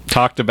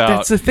talked about.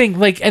 That's the thing.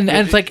 Like, and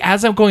it's like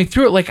as I'm going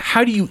through it, like,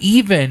 how do you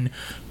even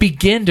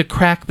begin to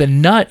crack the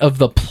nut of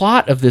the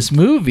plot of this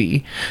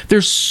movie?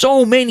 There's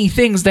so many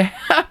things that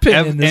happen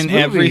in this movie,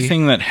 and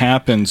everything that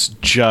happens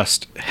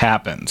just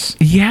happens.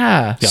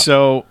 Yeah.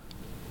 So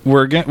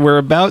we're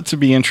about to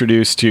be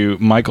introduced to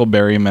Michael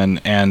Berryman,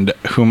 and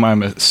whom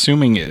I'm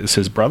assuming is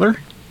his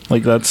brother.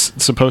 Like, that's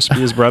supposed to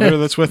be his brother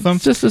that's with them.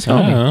 It's just his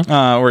homie.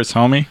 Or his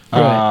homie.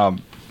 Right.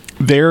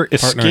 They're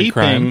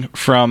escaping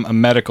from a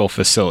medical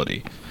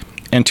facility.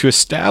 And to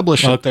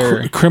establish that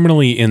they're...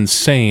 criminally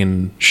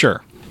insane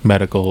Sure.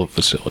 medical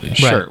facility. Right.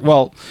 Sure.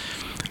 Well,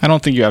 I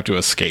don't think you have to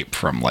escape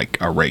from, like,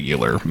 a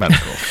regular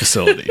medical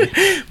facility.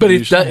 But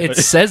it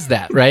says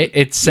that, right?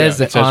 It says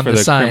that on the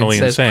sign.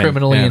 It says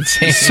criminally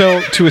insane.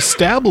 So to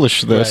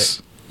establish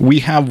this, we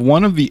have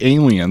one of the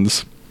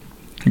aliens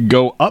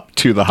go up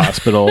to the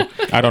hospital.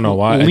 I don't know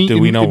why. Do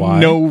we know why?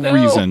 No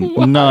reason.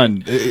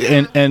 None.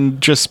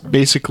 And just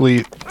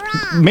basically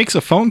makes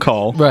a phone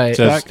call. Right.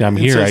 Says, I'm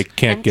here. I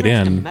can't get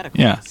in.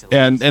 Yeah.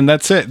 And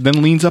that's it.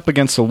 Then leans up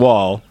against the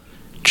wall.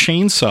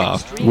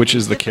 Chainsaw, which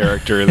is the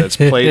character that's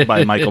played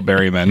by Michael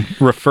Berryman,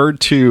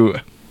 referred to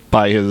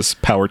by his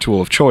power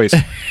tool of choice,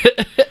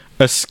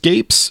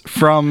 escapes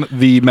from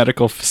the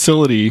medical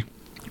facility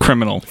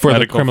criminally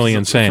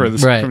insane. For the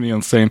criminally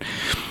insane.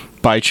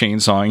 By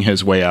chainsawing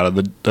his way out of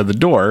the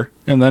door,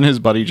 and then his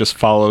buddy just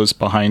follows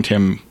behind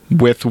him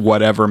with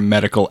whatever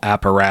medical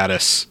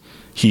apparatus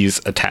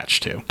he's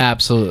attached to.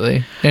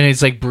 Absolutely. And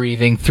he's like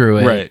breathing through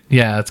it. Right.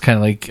 Yeah, it's kind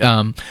of like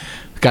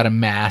got a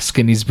mask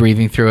and he's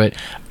breathing through it.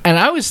 And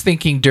I was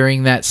thinking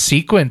during that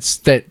sequence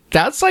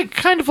that's like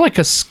kind of like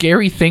a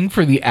scary thing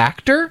for the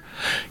actor,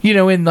 you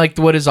know, in like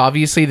what is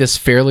obviously this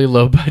fairly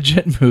low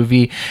budget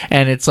movie,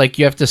 and it's like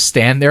you have to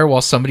stand there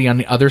while somebody on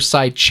the other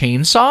side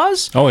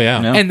chainsaws. Oh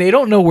yeah. And they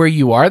don't know where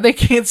you are. They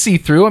can't see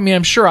through. I mean,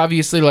 I'm sure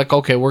obviously like,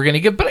 okay, we're going to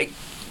get, but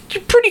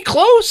you're pretty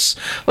close.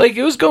 Like,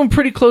 it was going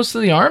pretty close to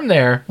the arm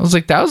there. I was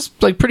like, that was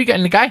like pretty good,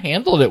 and the guy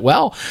handled it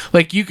well.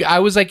 Like, I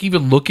was like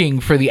even looking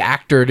for the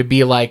actor to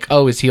be like,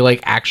 oh, is he like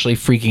actually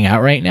freaking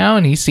out right now?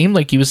 And he seemed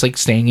like he was like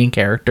staying in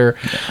character.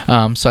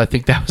 So I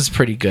think that was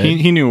pretty good.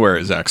 He knew where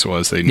his ex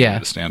was. They knew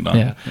to stand on.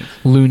 Yeah.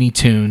 Looney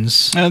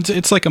Tunes. And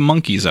it's like a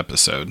Monkeys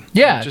episode.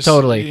 Yeah,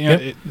 totally. You know,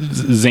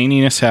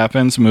 zaniness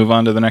happens. Move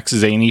on to the next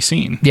zany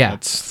scene. Yeah,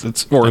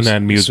 and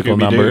then musical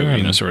number,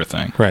 you know, sort of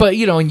thing. Right. But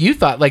you know, and you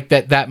thought like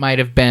that might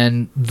have been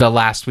the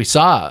last we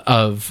saw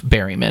of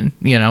Berryman,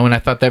 you know, and I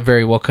thought that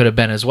very well could have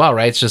been as well,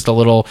 right? It's just a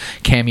little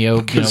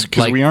cameo, because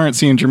we aren't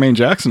seeing Jermaine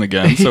Jackson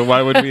again, so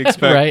why would we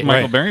expect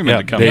Michael Berryman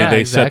to come?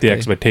 They set the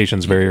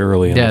expectations very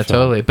early. In the film.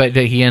 Totally. But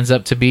he ends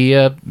up to be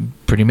a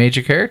pretty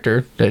major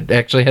character that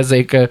actually has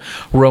like a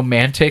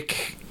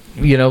romantic,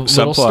 you know,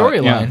 little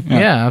storyline.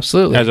 Yeah,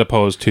 absolutely. As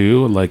opposed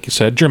to, like you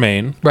said,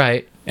 Jermaine,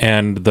 right?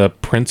 And the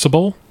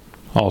principal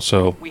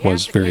also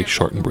was very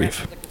short and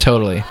brief.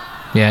 Totally.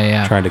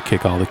 Yeah. Trying to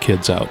kick all the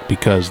kids out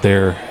because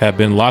there have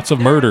been lots of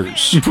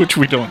murders, which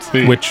we don't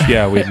see. I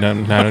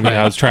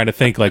was trying to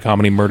think like how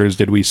many murders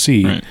did we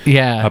see? Right.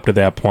 Yeah. Up to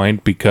that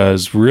point,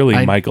 because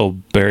really Michael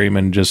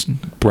Berryman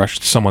just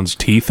brushed someone's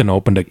teeth and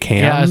opened a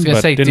can. Yeah, I was gonna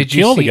say, did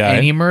you see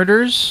any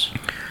murders?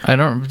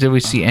 Did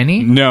we see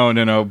any?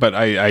 No. But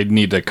I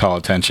need to call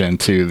attention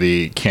to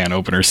the can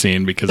opener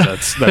scene because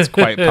that's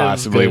quite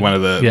possibly one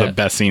of the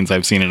best scenes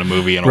I've seen in a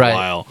movie in a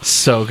while.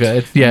 So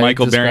good. Yeah.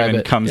 Michael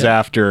Berryman comes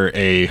after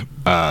a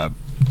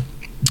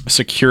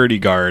security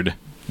guard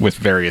with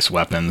various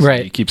weapons.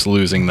 Right. He keeps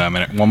losing them,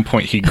 and at one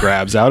point he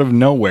grabs out of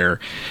nowhere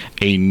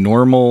a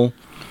normal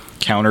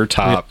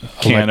countertop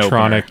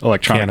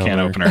electronic can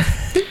opener.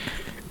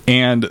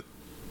 And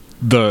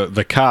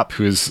the cop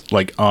who's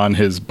like on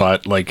his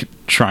butt, like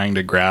trying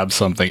to grab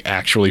something,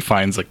 actually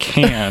finds a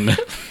can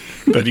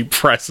that he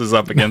presses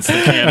up against the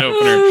can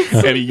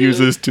opener and he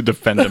uses to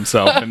defend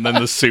himself, and then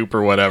the soup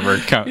or whatever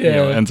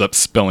ends up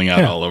spilling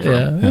out all over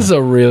him. This is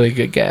a really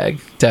good gag,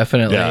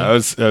 definitely. Yeah,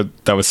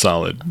 that was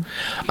solid.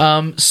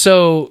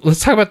 So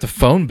let's talk about the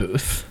phone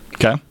booth.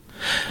 Okay.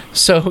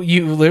 So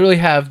you literally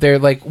have they're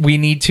like, we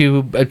need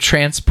to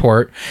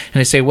transport, and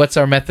they say, what's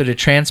our method of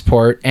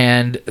transport?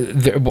 And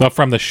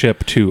from the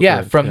ship to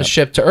Earth. From the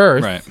ship to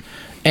Earth. Right.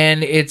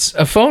 And it's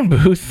a phone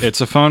booth. It's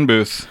a phone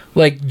booth.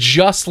 Like,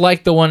 just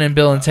like the one in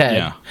Bill and Ted.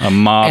 Yeah, a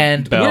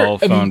Mob Bell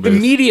phone booth.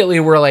 Immediately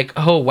we're like,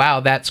 oh,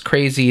 wow, that's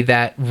crazy.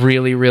 That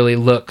really, really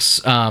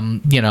looks,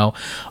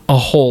 a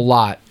whole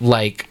lot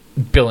like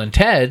Bill and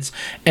Ted's.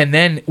 And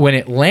then when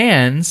it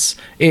lands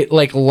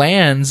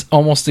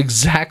almost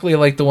exactly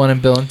like the one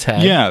in Bill and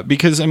Ted. Yeah,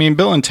 because, I mean,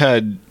 Bill and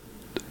Ted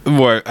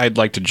Well, I'd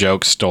like to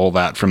joke stole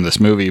that from this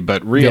movie,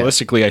 but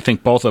realistically, I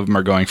think both of them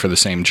are going for the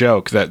same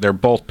joke, that they're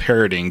both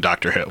parodying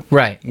Doctor Who.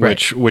 Right.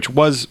 Which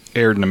was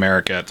aired in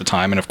America at the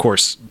time, and of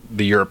course,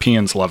 the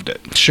Europeans loved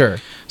it. Sure.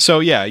 So,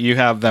 yeah, you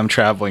have them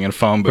traveling in a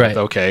phone booth. Right.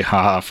 Okay,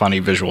 haha, funny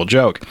visual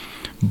joke.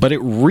 But it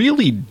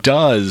really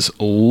does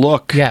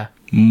look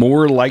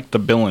more like the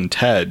Bill and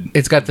Ted.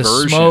 It's got the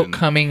version. Smoke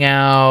coming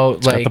out.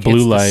 It's got the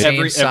blue light.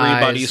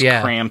 Everybody's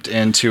cramped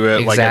into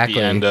it, like at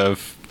the end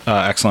of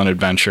Excellent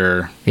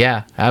Adventure.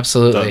 Yeah,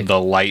 absolutely. The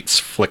lights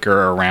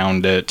flicker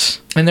around it.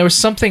 And there was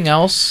something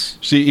else.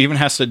 She even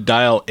has to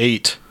dial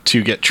 8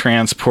 to get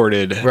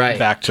transported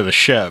back to the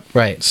ship.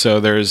 Right. So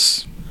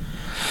there's...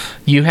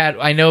 You had,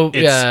 I know,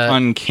 it's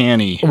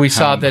uncanny. We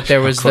saw that there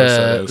was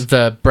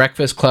the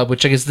Breakfast Club,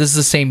 which I guess this is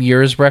the same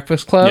year as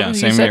Breakfast Club. Yeah,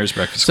 same year as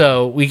Breakfast Club.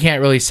 So we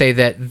can't really say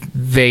that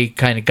they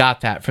kind of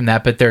got that from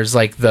that, but there's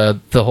like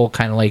the whole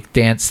kind of like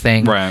dance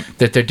thing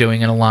that they're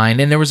doing in a line.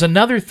 And there was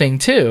another thing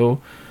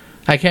too.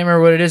 I can't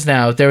remember what it is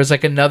now. There was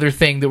like another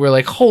thing that we're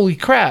like, holy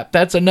crap,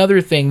 that's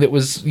another thing that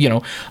was,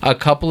 a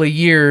couple of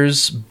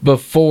years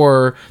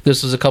before.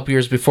 This was a couple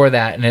years before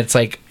that, and it's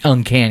like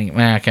uncanny.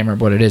 I can't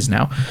remember what it is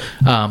now.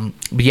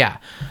 But yeah.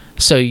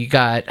 So you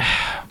got,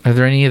 are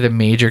there any of the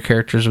major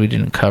characters we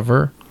didn't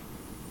cover?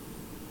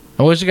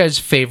 What was your guys'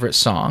 favorite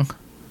song?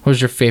 What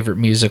was your favorite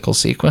musical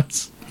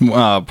sequence?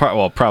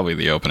 Probably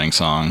the opening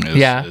song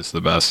is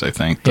the best, I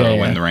think.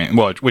 When the Rain,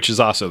 which is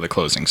also the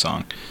closing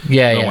song.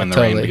 When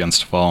the Rain Begins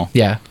to Fall.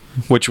 Yeah.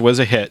 Which was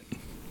a hit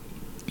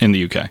in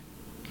the UK.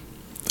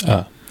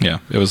 Yeah,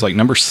 it was like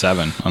number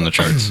 7 on the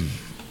charts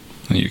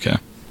in the UK.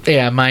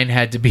 Yeah, mine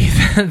had to be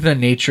the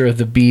Nature of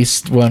the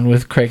Beast one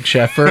with Craig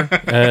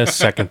Sheffer.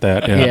 Second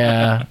that, yeah.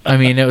 Yeah, I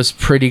mean, it was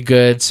pretty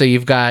good. So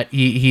you've got,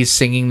 he's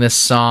singing this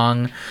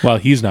song. Well,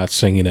 he's not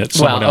singing it.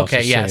 Someone else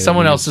is singing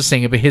someone else is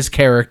singing it, but his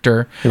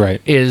character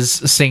is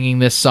singing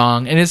this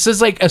song. And it's just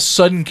like a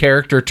sudden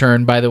character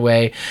turn, by the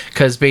way,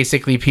 because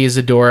basically Pia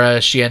Zadora,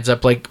 she ends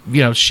up like,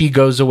 she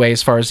goes away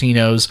as far as he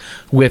knows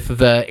with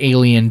the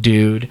alien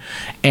dude,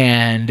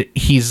 and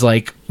he's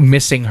like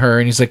missing her,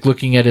 and he's like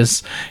looking at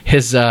his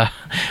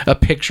a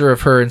picture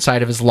of her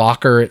inside of his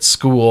locker at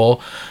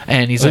school,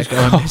 and he's like,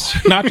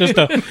 not just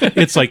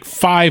it's like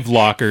 5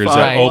 lockers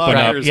that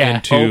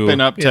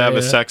open up to have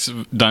a sex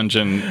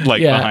dungeon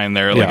behind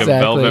there, like a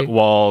velvet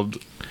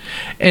walled,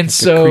 and like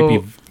so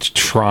creepy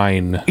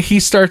shrine. He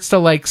starts to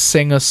like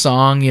sing a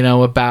song,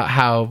 about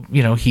how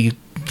he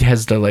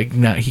has to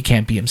he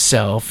can't be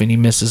himself and he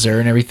misses her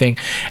and everything,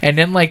 and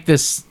then like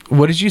this,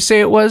 what did you say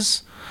it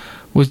was?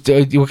 What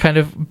kind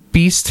of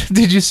beast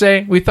did you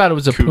say? We thought it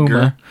was a cougar.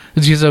 Puma.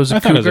 Did you say it was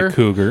a cougar? I thought it was a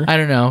cougar. I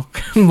don't know.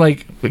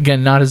 Like,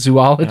 again, not a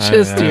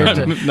zoologist here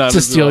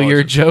to steal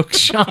your joke,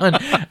 Sean.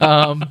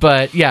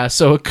 But yeah,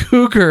 so a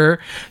cougar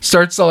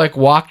starts to like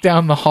walk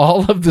down the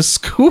hall of the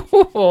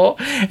school,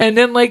 and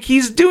then like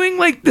he's doing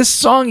like this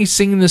song, he's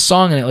singing this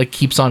song, and it like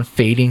keeps on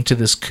fading to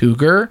this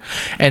cougar,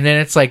 and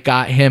then it's like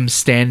got him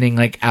standing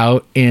like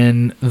out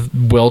in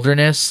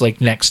wilderness,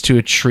 like next to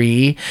a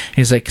tree, and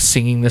he's like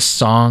singing this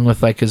song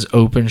with like his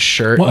open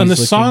shirt. Well, and the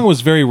song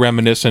was very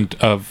reminiscent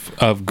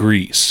of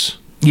Grease.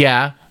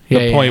 Yeah.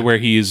 The point where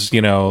he's,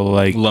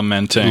 like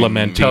lamenting.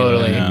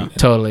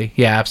 Totally.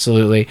 Yeah,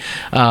 absolutely.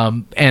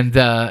 But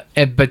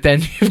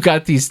then you've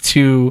got these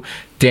 2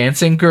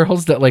 dancing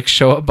girls that like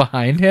show up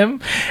behind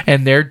him,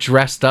 and they're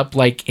dressed up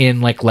like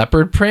in like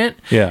leopard print.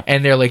 Yeah.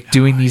 And they're like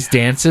doing these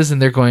dances,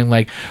 and they're going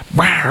like,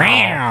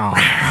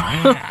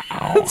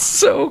 it's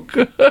so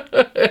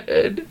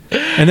good.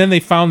 And then they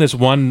found this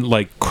one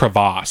like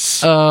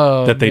crevasse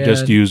that they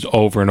just used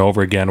over and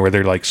over again, where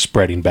they're like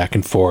spreading back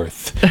and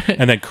forth,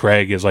 and then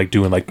Craig is like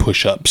doing like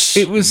push-ups.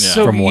 It was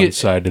so from one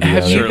side to the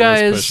other. You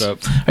guys, are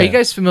you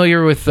guys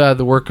familiar with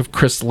the work of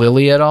Chris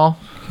Lilly at all?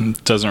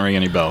 Doesn't ring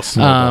any bells.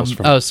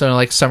 So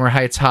like Summer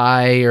Heights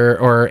High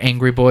or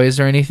Angry Boys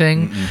or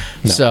anything?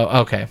 No. So,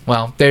 okay.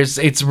 Well,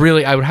 it's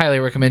really, I would highly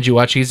recommend you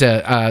watch. He's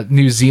a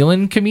New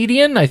Zealand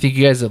comedian. I think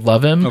you guys would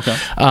love him. Okay.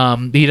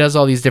 He does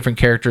all these different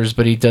characters,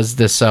 but he does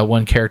this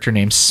one character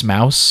named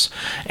Smouse,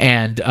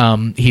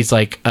 and he's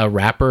like a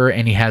rapper,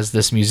 and he has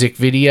this music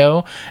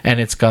video, and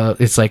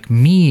it's like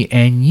me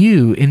and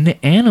you in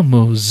the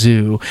animal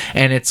zoo,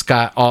 and it's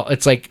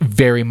like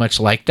very much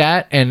like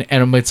that, and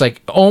it's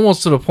like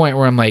almost to the point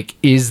where I'm like,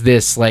 is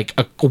this like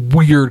a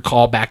weird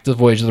callback to the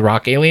Voyage of the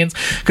Rock Aliens?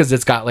 Because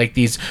it's got like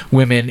these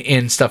women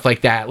in stuff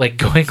like that, like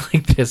going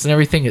like this and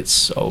everything. It's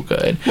so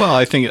good. Well,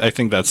 I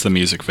think that's the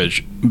music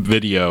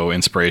video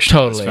inspiration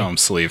of this film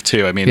sleeve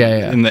too. I mean,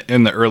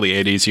 in the early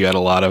 80s, you had a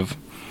lot of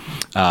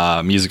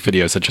music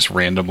videos that just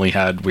randomly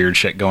had weird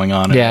shit going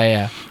on.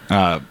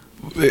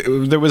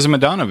 There was a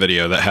Madonna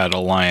video that had a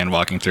lion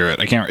walking through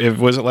it.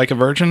 Was it Like a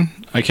Virgin?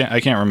 I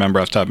can't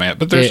remember off the top of my head.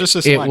 But there's just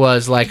this. It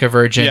was Like a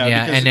Virgin,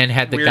 and then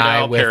had the Weird guy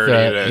Al with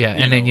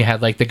then you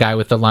had like the guy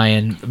with the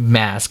lion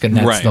mask, and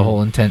that's the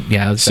whole intent.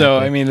 Yeah. Exactly. So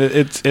I mean,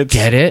 it's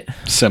get it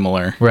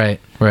similar. Right.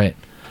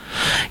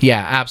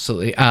 Yeah,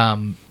 absolutely.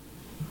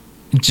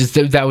 just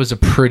that was a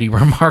pretty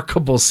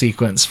remarkable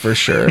sequence for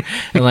sure.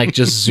 And like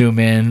just zoom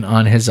in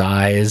on his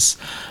eyes.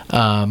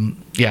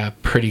 Yeah,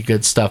 pretty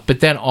good stuff.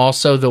 But then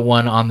also the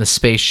one on the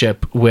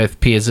spaceship with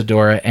Pia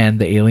Zadora and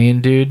the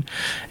alien dude,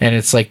 and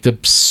it's like the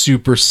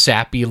super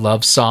sappy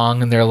love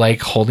song, and they're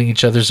like holding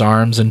each other's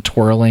arms and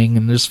twirling,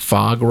 and there's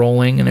fog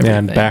rolling and everything.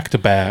 And back to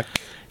back.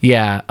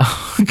 Yeah.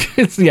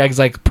 It's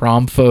like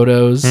prom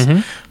photos,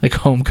 like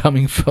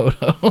homecoming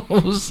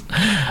photos.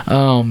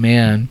 Oh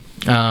man.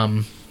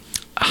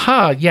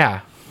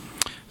 Yeah.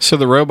 So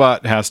the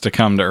robot has to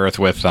come to Earth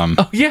with them.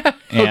 Oh yeah.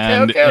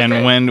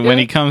 And when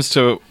he comes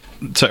to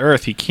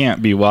Earth, he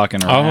can't be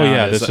walking around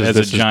as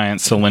a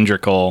giant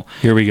cylindrical.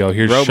 Here we go.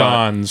 Here's robot.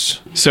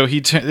 Sean's. So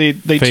he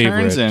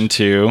turns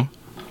into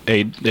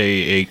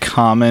a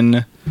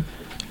common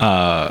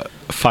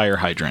fire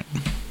hydrant.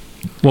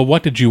 Well,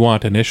 what did you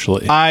want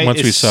initially?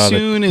 As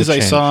soon as I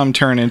saw him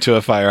turn into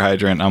a fire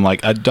hydrant, I'm like,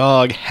 a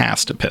dog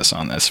has to piss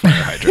on this fire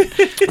hydrant.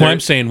 Well, I'm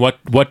saying,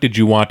 what did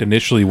you want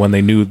initially when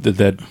they knew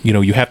that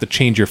you have to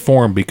change your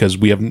form because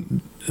we have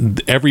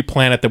every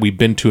planet that we've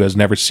been to has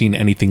never seen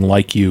anything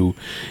like you,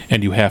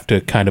 and you have to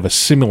kind of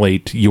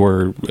assimilate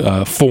your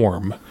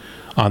form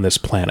on this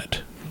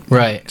planet.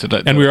 Right.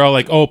 And we were all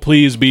like, "Oh,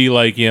 please be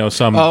like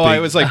some." Oh, I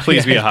was like,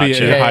 "Please be a hot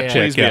chick,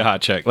 please be a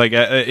hot chick." Like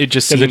it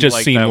just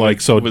seemed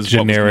like so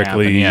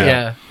generically,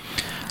 yeah.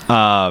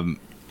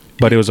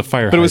 But it was a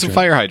fire. But it was a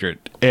fire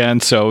hydrant,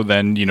 and so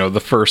then the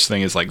first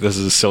thing is like, this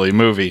is a silly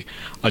movie.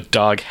 A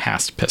dog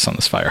has to piss on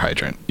this fire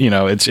hydrant.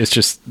 It's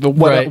just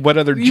what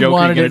other joke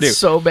are you gonna do?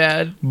 So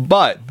bad.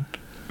 But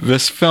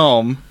this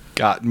film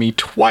got me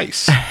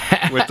twice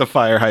with the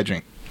fire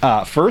hydrant.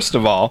 First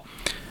of all,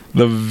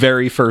 the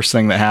very first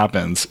thing that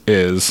happens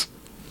is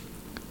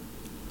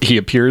he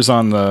appears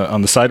on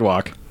the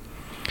sidewalk,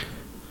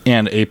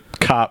 and a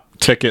cop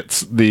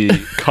tickets the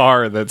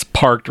car that's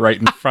parked right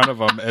in front of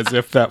him as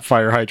if that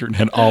fire hydrant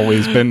had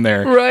always been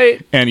there.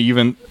 Right. And he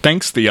even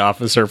thanks the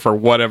officer for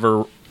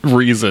whatever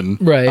reason.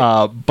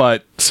 Right.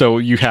 But so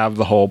you have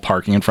the whole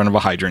parking in front of a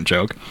hydrant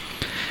joke.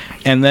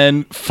 And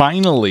then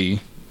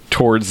finally,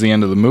 towards the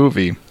end of the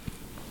movie,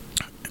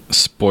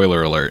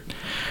 spoiler alert,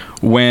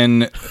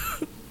 when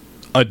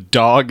a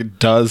dog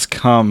does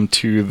come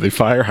to the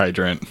fire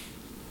hydrant,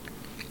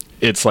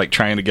 it's like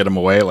trying to get him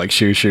away, like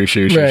shoo, shoo,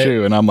 shoo, shoo, right.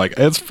 shoo. And I'm like,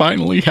 it's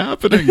finally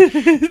happening.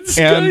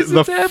 And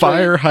the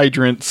fire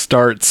hydrant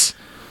starts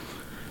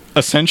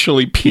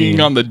essentially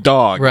peeing on the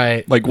dog.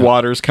 Right. Like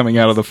water's coming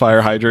out of the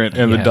fire hydrant,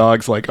 and the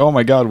dog's like, oh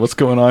my God, what's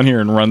going on here?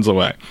 And runs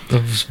away.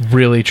 It was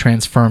really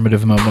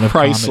transformative moment of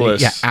priceless.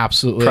 Comedy. Yeah,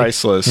 absolutely.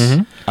 Priceless.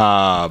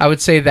 I would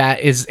say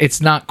that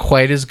it's not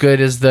quite as good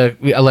as the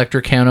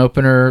electric can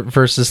opener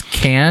versus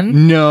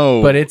can.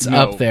 No. But it's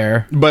up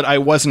there. But I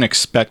wasn't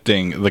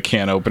expecting the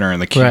can opener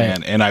and the can.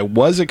 Right. And I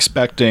was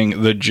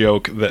expecting the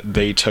joke that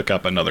they took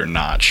up another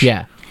notch.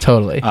 Yeah.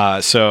 Totally.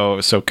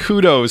 So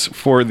kudos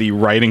for the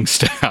writing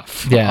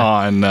staff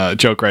on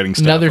joke writing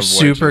staff. Another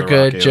super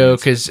good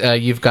joke is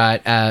you've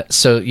got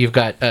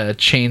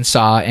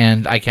Chainsaw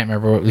and I can't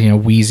remember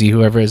Wheezy,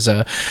 whoever is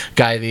a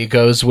guy that he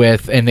goes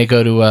with, and they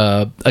go to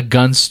a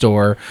gun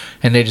store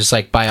and they just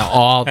like buy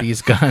all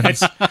these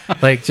guns,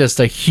 like just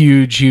a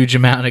huge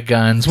amount of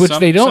guns, which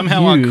they don't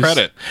somehow use. On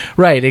credit.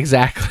 Right,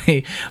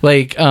 exactly.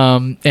 Like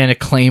and a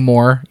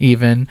claymore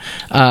even,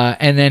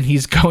 and then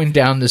he's going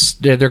down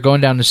they're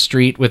going down the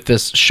street with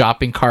this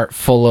shopping cart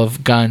full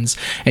of guns,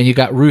 and you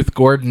got Ruth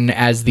Gordon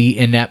as the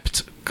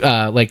inept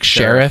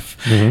sheriff,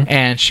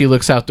 and she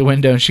looks out the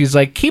window and she's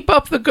like, keep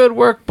up the good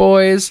work,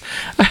 boys.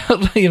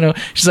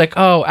 She's like,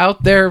 oh,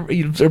 out there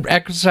they're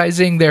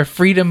exercising their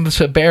freedom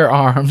to bear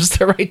arms,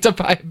 the right to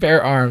buy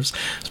bear arms.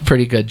 It's a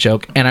pretty good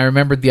joke. And I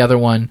remembered the other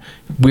one,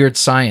 Weird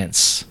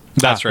Science.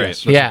 That's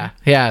right.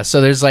 Yeah.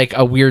 So there's like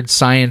a weird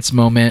science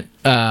moment,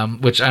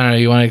 which I don't know.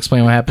 You want to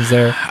explain what happens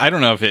there? I don't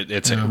know if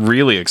it's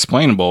really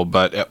explainable,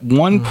 but at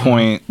one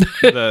point,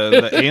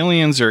 the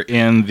aliens are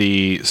in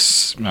the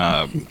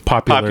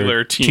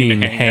popular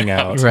teen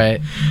hangout,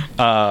 right?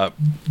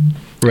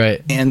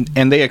 Right.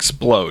 And they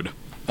explode.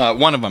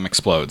 One of them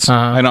explodes.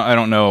 I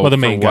don't know the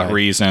main for what guy.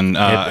 reason.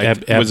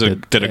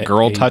 Did a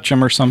girl touch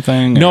him or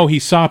something? No, he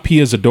saw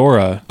Pia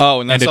Zadora.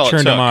 Oh, and it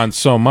turned him on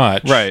so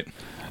much, right?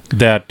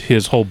 That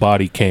his whole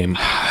body came.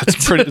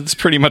 It's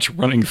pretty much a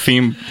running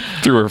theme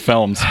through her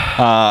films.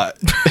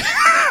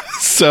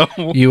 So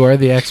you are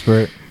the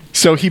expert.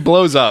 So he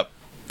blows up.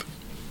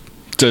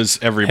 Does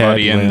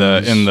everybody in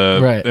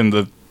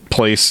the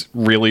place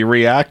really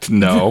react?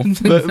 No.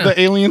 the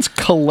aliens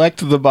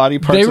collect the body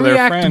parts of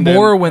their friend. They react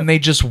more when they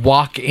just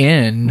walk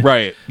in,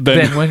 right?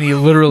 Than when he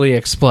literally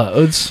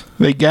explodes.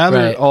 They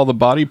gather all the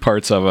body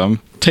parts of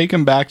him, take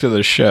him back to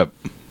the ship,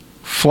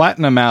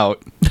 flatten him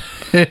out.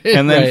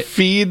 And then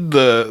feed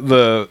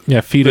the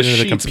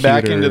sheets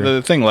back into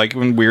the thing, like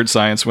in Weird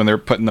Science when they're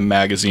putting the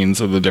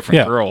magazines of the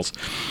different girls,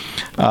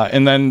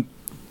 and then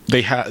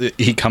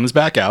he comes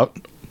back out.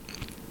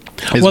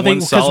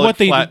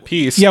 Flat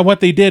piece. Yeah,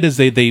 what they did is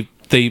they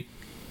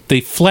they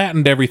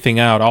flattened everything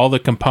out, all the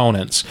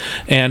components,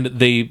 and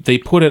they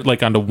put it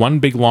like onto one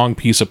big long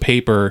piece of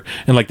paper,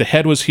 and like the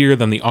head was here,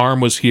 then the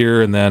arm was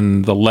here, and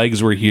then the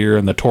legs were here,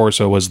 and the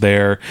torso was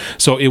there.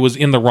 So it was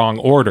in the wrong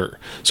order.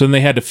 So then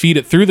they had to feed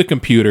it through the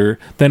computer,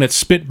 then it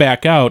spit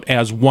back out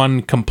as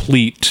one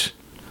complete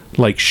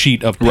like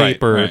sheet of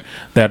paper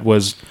that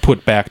was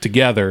put back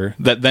together.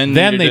 That then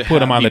they put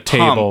them on the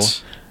table.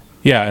 Pumped.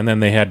 Yeah, and then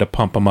they had to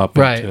pump them up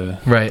into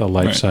the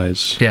life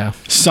size. Yeah,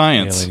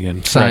 science.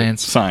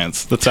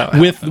 Science. That's how.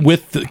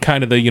 With the,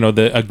 kind of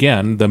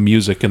the the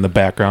music in the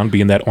background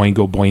being that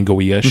oingo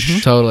boingo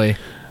ish. Totally.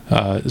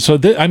 So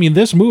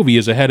this movie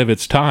is ahead of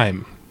its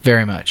time.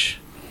 Very much.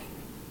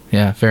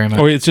 Yeah, very much.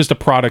 Or it's just a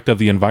product of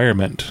the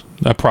environment,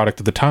 a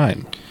product of the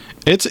time.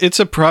 It's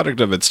a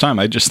product of its time.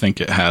 I just think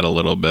it had a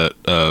little bit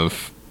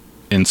of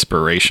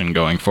inspiration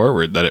going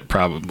forward that it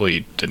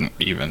probably didn't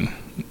even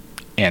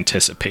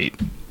anticipate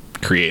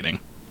creating.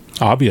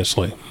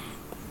 Obviously.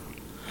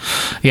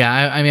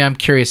 Yeah, I mean, I'm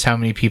curious how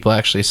many people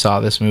actually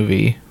saw this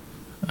movie.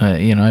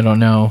 I don't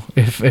know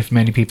if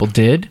many people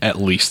did.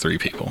 At least 3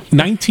 people.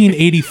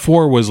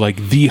 1984 was like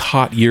the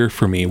hot year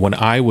for me when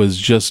I was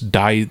just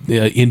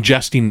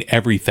ingesting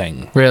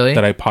everything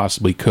that I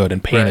possibly could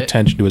and paying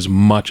attention to as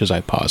much as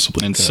I possibly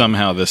could. And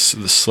somehow this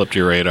slipped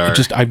your radar.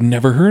 I've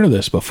never heard of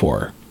this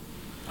before.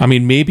 I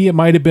mean, maybe it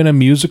might have been a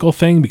musical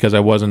thing because I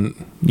wasn't,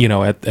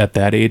 at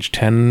that age,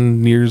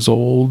 10 years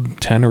old,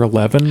 10 or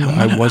 11.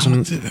 I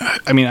wasn't.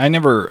 I mean, I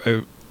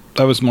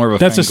was more of a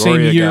That's the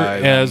same year guy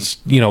as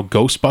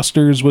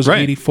Ghostbusters was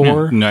 84.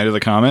 Yeah. Night of the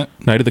Comet,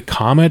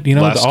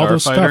 all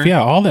those stuff.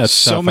 Yeah, all that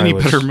stuff. So many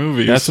better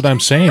movies. That's what I'm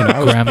saying.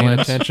 I was paying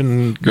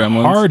attention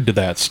hard to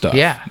that stuff.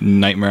 Yeah,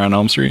 Nightmare on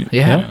Elm Street.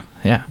 Yeah.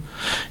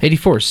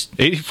 84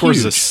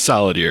 is a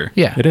solid year.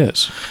 Yeah, it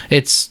is.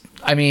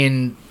 I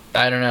mean,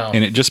 I don't know.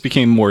 And it just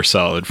became more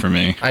solid for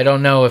me. I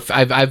don't know if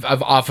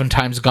I've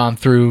oftentimes gone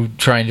through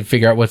trying to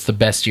figure out what's the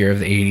best year of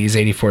the 80s.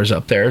 84 is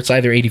up there. It's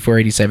either 84,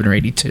 87, or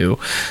 82.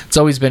 It's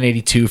always been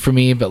 82 for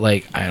me, but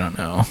I don't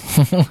know.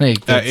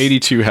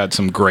 82 had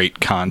some great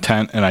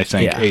content, and I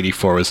think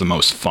 84 was the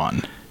most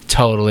fun.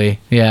 Totally.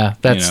 Yeah.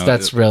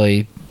 That's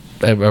really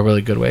a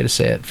really good way to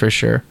say it, for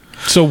sure.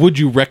 So would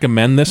you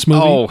recommend this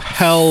movie? Oh,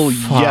 hell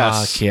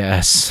yes. Fuck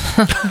yes.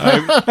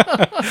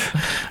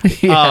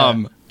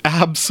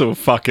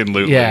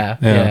 Abso-fucking-lutely.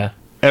 Yeah.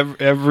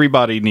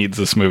 Everybody needs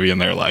this movie in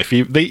their life.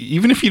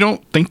 Even if you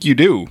don't think you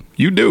do,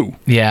 you do.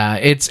 Yeah,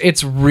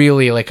 it's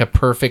really like a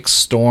perfect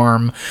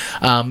storm.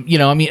 I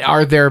mean,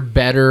 are there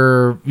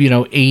better,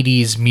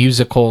 80s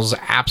musicals?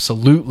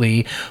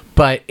 Absolutely.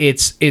 But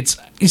it's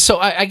so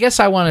I guess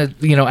I want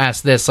to,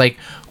 ask this, like,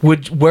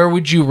 where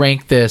would you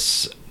rank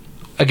this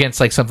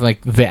against like something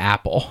like The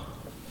Apple?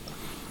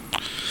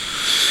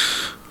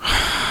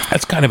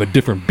 That's kind of a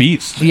different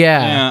beast.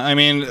 Yeah. I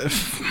mean,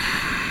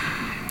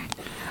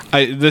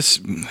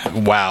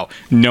 wow.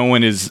 No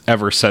one has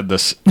ever said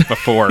this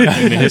before in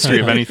the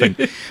history of anything.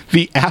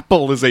 The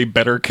Apple is a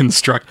better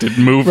constructed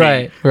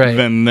movie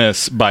than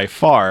this by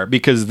far,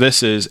 because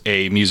this is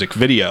a music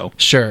video.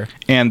 Sure.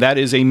 And that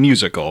is a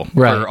musical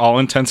for all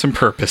intents and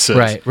purposes.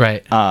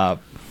 Right. The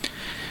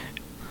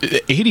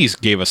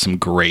 80s gave us some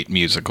great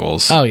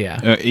musicals. Oh,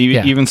 yeah.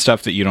 Even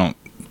stuff that you don't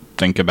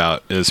think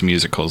about as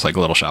musicals, like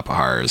Little Shop of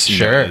Horrors,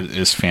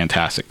 is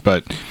fantastic.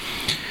 But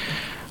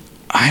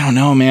I don't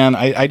know, man.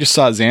 I just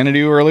saw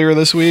Xanadu earlier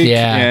this week,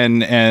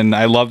 and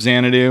I love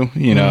Xanadu,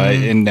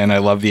 and I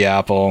love The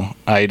Apple.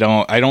 I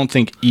don't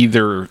think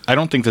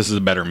this is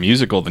a better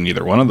musical than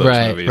either one of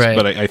those movies.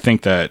 But I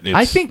think that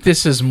I think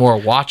this is more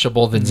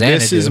watchable than Xanadu.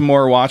 This is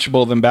more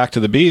watchable than Back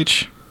to the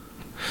Beach.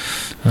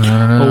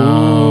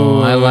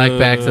 I like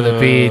Back to the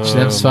Beach.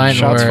 Them fine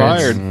shots words.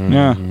 fired.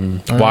 Yeah.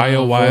 Why,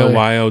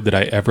 oh, did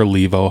I ever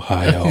leave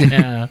Ohio?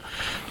 Yeah.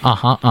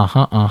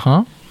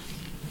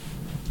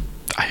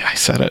 I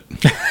said it.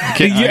 I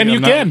can't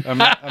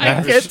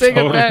take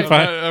it back.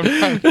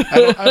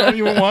 I don't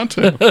even want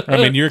to. I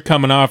mean, you're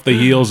coming off the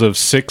heels of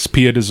 6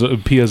 Pia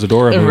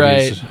Zadora movies.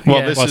 Right. Well,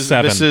 yeah. this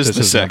is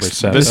the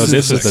sixth. This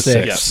is the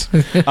sixth.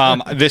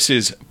 Yes. This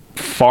is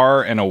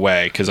far and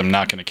away, because I'm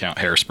not going to count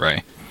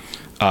Hairspray,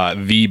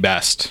 the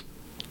best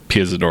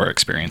Pia Zadora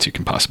experience you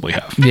can possibly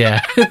have. Yeah.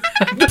 Put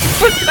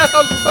that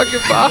on the fucking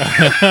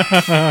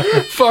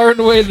box. Far and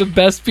away the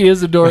best Pia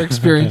Zadora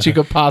experience you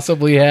could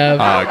possibly have.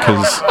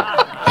 Because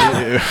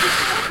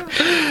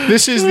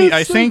this is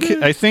I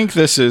think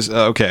this is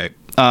okay.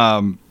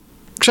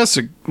 Just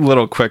a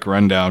little quick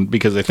rundown,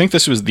 because I think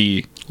this was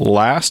the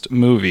last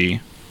movie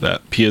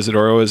that Pia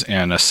Zadora was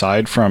in,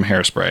 aside from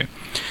Hairspray,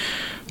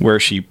 where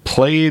she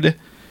played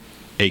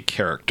a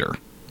character.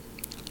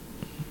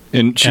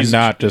 And she's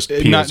not just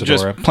Pia Zadora.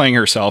 Just playing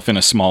herself in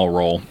a small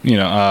role,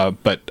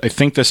 but I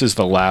think this is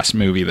the last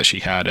movie that she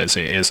had as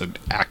an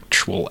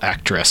actual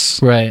actress,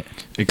 right?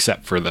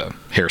 Except for the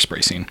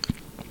Hairspray scene.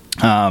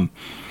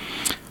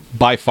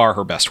 By far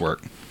her best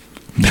work.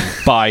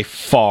 by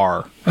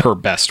far her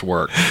best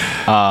work.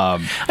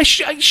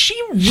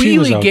 She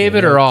really gave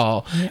it her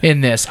all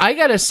in this. I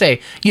gotta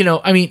say,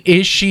 I mean,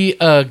 is she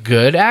a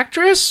good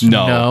actress?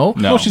 No.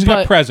 Well, she's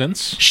got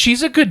presence.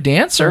 She's a good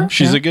dancer.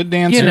 She's a good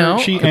dancer.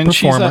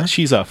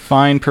 She's a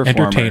fine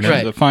performer. Entertainer.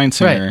 She's a fine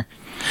singer.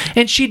 Right.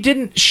 And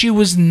she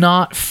was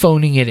not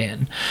phoning it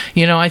in.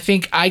 I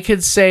think I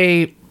could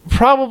say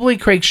probably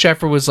Craig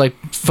Sheffer was like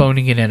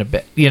phoning it in a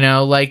bit.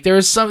 Like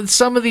there's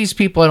some of these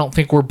people I don't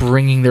think were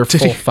bringing their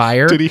full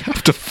fire. Did he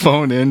have to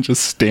phone in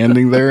just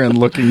standing there and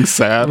looking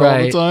sad all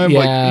the time? Yeah.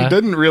 Like he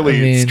didn't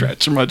really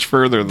stretch much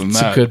further than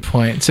that.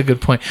 It's a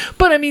good point.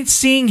 But I mean,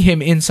 seeing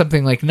him in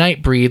something like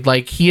Nightbreed,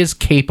 like he is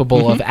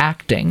capable of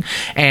acting.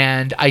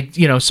 And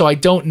so I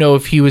don't know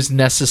if he was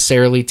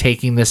necessarily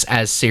taking this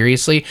as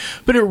seriously,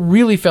 but it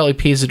really felt like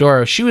Pia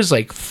Zadora. She was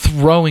like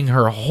throwing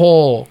her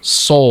whole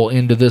soul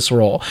into this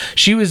role.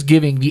 She was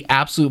giving the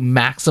absolute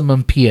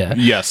maximum Pia.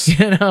 Yes.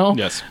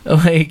 Yes.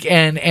 Like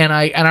and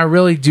I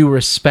really do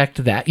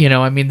respect that.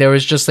 I mean, there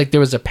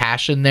was a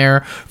passion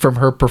there from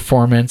her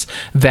performance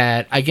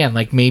that, again,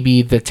 like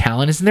maybe the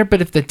talent isn't there,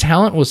 but if the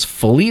talent was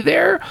fully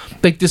there,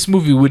 like this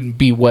movie wouldn't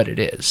be what it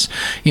is.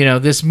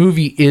 This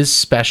movie is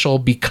special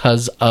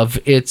because of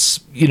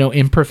its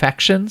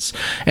imperfections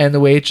and the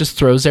way it just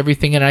throws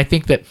everything in. And I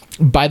think that,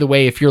 by the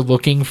way, if you're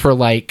looking for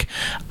like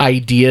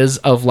ideas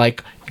of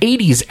like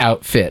 80s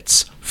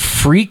outfits,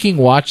 freaking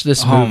watch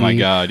this movie. Oh my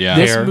god,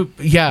 yeah.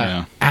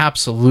 Yeah,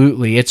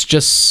 absolutely. It's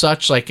just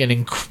such like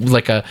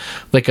like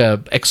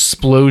a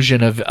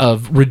explosion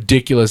of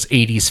ridiculous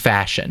 80s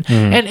fashion.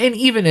 And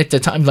even at the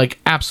time, like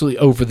absolutely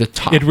over the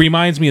top. It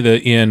reminds me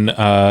that in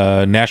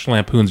National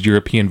Lampoon's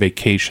European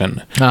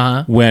Vacation,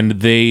 when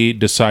they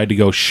decide to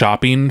go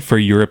shopping for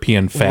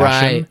European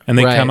fashion and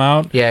they come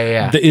out,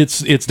 it's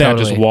that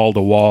totally. Just wall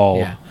to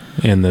wall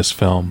in this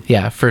film.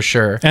 Yeah, for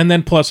sure. And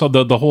then plus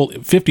the whole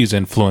 50s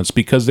influence,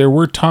 because there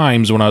were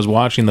times when I was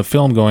watching the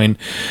film going,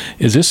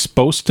 is this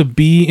supposed to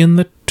be in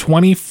the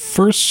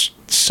 21st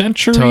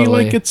century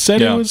like it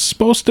said it was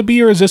supposed to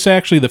be, or is this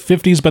actually the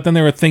 50s? But then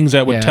there were things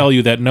that would tell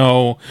you that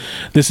no,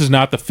 this is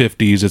not the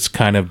 50s. It's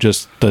kind of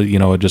just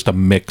just a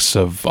mix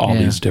of all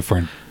these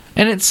different.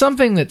 And it's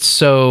something that's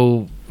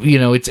so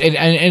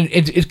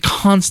it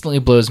constantly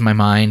blows my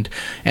mind.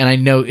 And I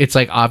know it's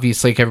like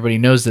obviously like everybody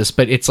knows this,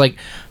 but it's like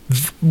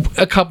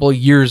a couple of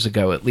years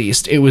ago at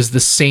least, it was the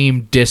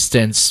same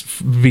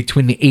distance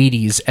between the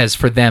 80s as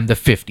for them the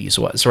 50s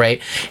was,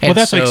 right? And well,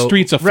 that's like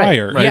Streets of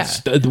Fire. Right.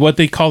 It's what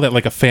they call that,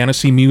 like a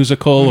fantasy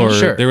musical, or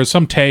there was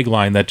some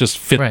tagline that just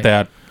fit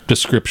that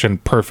description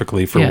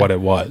perfectly for what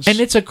it was. And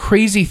it's a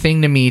crazy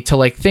thing to me to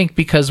like think,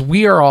 because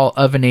we are all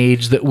of an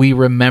age that we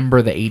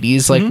remember the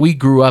 80s. Like we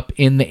grew up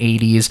in the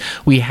 80s.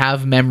 We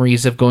have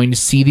memories of going to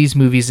see these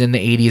movies in the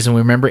 80s, and we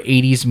remember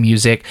 80s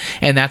music,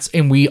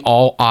 and we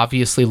all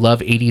obviously love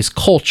 80s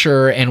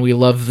culture, and we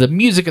love the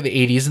music of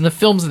the 80s and the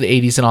films of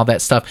the 80s and all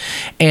that stuff.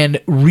 And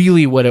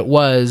really what it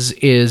was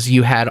is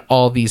you had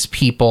all these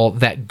people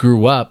that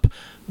grew up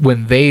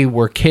when they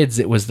were kids,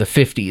 it was the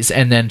 50s.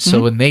 And then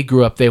so when they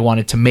grew up, they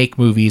wanted to make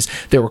movies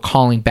that were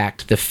calling back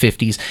to the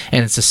 50s.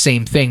 And it's the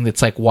same thing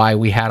that's like why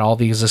we had all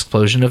these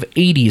explosion of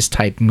 80s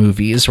type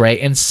movies, right?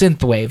 And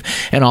synthwave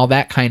and all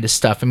that kind of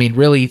stuff. I mean,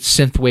 really,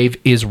 synthwave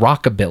is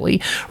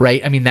rockabilly,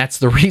 right? I mean, that's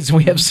the reason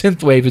we have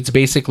synthwave. It's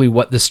basically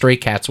what the Stray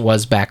Cats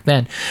was back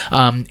then.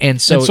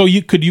 And so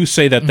could you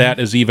say that that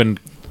is even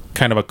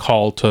kind of a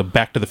call to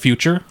Back to the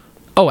Future?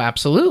 Oh,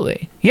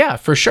 absolutely. Yeah,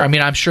 for sure. I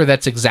mean, I'm sure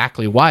that's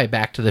exactly why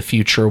Back to the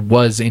Future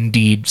was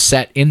indeed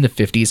set in the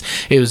 50s.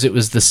 It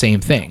was the same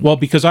thing. Well,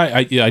 because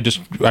I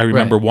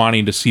remember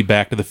wanting to see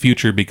Back to the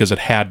Future because it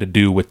had to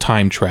do with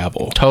time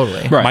travel.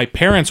 Totally. Right. My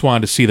parents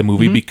wanted to see the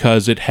movie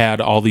because it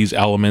had all these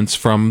elements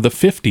from the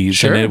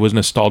 50s and it was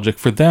nostalgic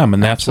for them,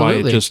 and that's why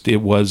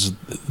it was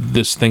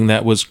this thing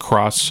that was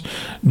cross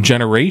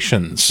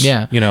generations.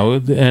 Yeah.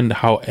 And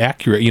how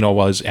accurate,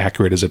 as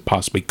accurate as it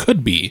possibly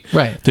could be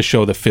to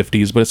show the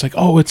 50s, but it's like,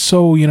 oh, it's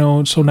so,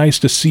 it's so nice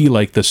to see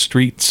like the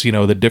streets,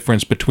 the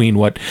difference between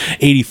what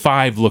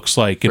 85 looks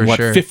like and what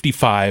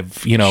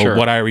 55,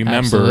 what I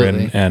remember.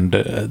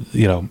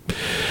 And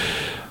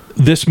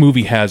this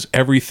movie has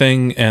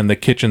everything and the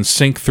kitchen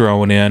sink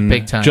thrown in.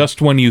 Big time.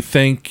 Just when you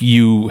think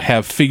you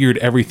have figured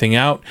everything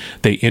out,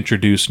 they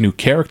introduce new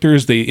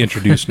characters, they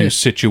introduce new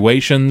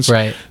situations.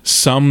 Right.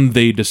 Some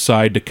they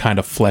decide to kind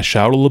of flesh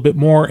out a little bit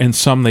more, and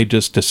some they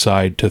just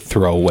decide to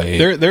throw away.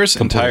 There's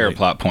entire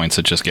plot points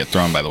that just get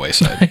thrown by the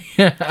wayside.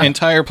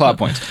 Entire plot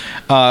points.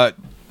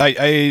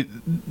 The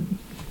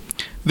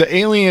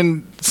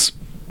aliens,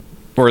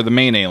 or the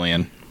main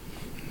alien,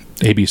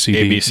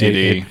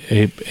 ABCD.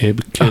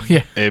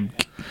 Abe,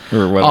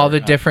 or whatever. All the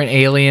different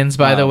aliens,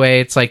 by the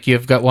way. It's like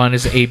you've got one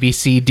is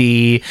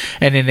ABCD,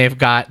 and then they've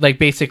got like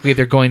basically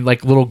they're going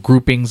like little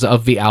groupings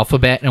of the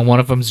alphabet, and one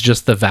of them's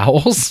just the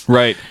vowels.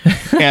 Right.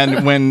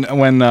 And when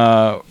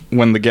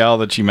the gal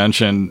that you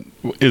mentioned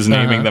is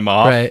naming them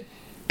off,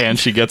 and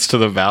she gets to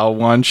the vowel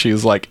one,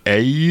 she's like,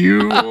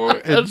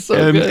 "Ayu." That's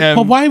so good.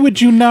 Well, why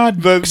would you not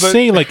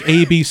say like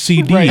A, B,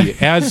 C, D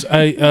as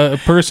a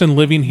person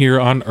living here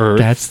on Earth?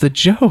 That's the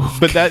joke.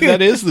 But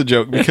that is the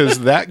joke, because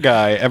that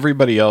guy,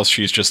 everybody else,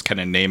 she's just kind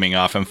of naming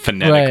off and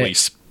phonetically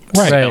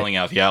spelling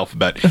out the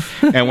alphabet.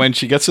 And when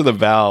she gets to the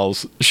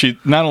vowels, she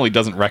not only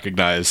doesn't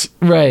recognize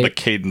the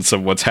cadence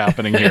of what's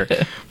happening here,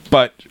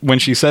 but when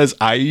she says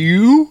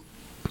 "Ayu,"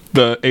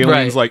 the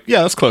alien's like,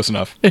 "Yeah, that's close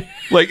enough."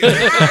 Like,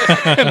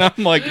 and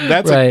I'm like,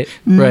 that's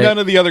none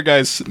of the other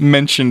guys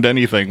mentioned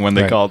anything when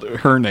they called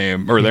her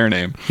name or their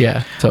name.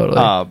 Yeah,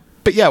 totally.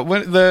 But yeah,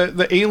 when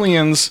the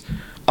aliens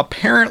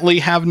apparently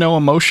have no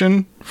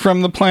emotion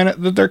from the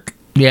planet that they're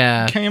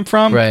came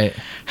from. Right.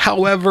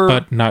 However,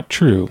 but not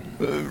true.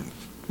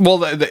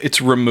 Well,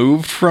 it's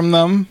removed from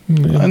them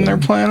and their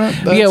planet.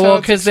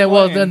 Because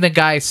then the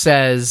guy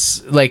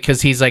says, like,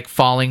 because he's like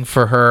falling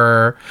for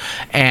her,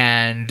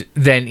 and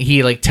then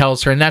he like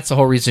tells her, and that's the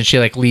whole reason she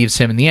like leaves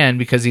him in the end,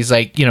 because he's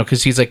like,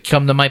 because he's like,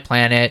 come to my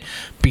planet,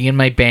 be in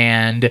my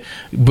band,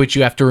 but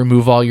you have to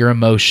remove all your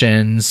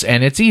emotions,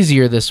 and it's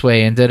easier this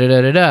way, and da da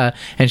da da da.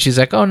 And she's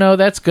like, oh no,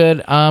 that's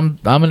good. I'm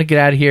gonna get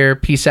out of here.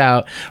 Peace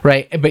out.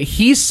 Right. But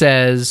he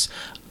says,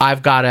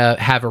 I've got to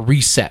have a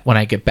reset when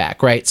I get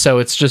back, right? So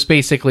it's just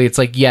basically, it's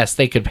like, yes,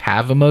 they could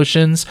have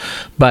emotions,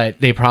 but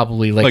they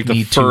probably like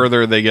need the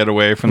further they get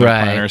away from the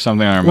planet or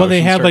something. Well, they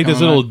have like this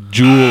little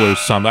jewel or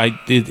something,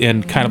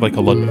 and kind of like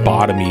a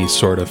lobotomy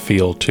sort of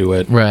feel to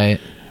it, right?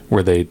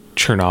 Where they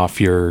turn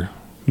off your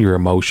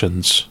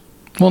emotions.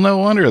 Well, no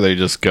wonder they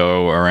just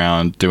go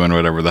around doing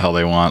whatever the hell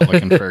they want,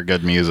 looking for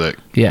good music.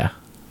 Yeah,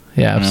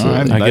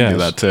 absolutely. I'd do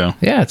that too.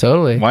 Yeah,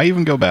 totally. Why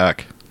even go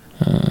back?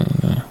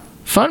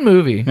 Fun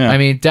movie. I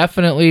mean,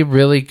 definitely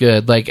really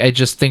good. Like, I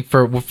just think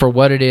for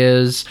what it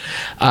is,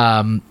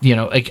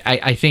 like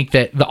I think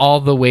that all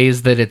the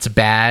ways that it's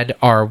bad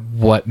are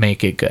what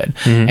make it good.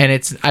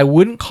 And I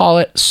wouldn't call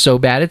it so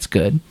bad it's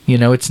good.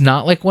 It's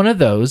not like one of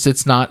those.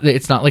 It's not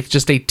like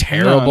just a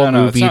terrible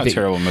movie. It's not a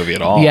terrible movie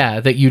at all. Yeah,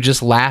 that you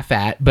just laugh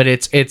at. But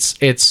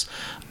it's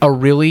a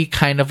really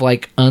kind of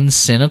like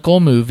uncynical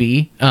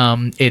movie.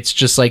 It's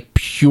just like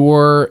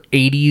pure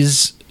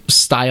 80s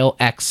style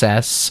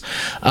excess.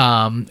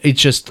 It's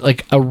just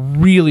like a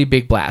really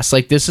big blast.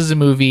 Like, this is a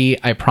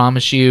movie, I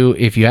promise you,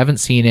 if you haven't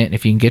seen it,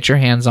 if you can get your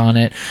hands on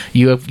it,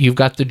 you've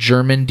got the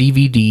German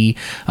DVD.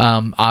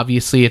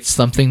 Obviously it's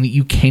something that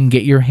you can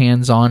get your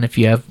hands on if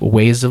you have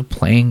ways of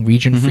playing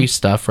region free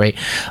stuff, right?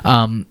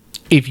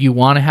 If you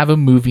want to have a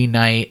movie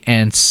night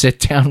and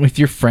sit down with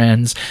your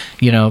friends,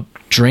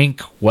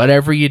 drink,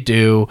 whatever you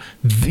do,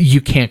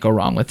 you can't go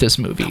wrong with this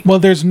movie. Well,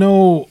 there's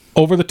no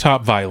over the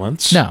top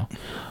violence. No.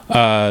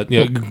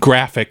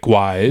 Graphic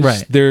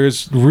wise,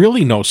 there's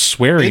really no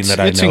swearing that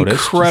I noticed.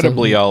 It's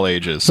incredibly all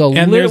ages. So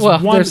there's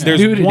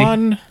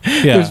one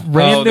there's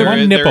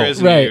random nipple.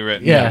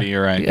 Right. Yeah,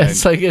 you're right.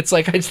 It's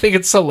like I think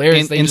it's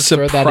hilarious. And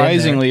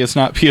surprisingly, it's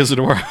not Pia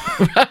Zadora.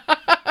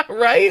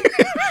 Right?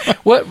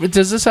 What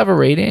does this have a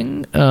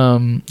rating?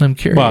 I'm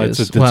curious. Well,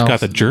 it's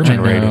got the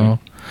German rating.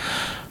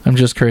 I'm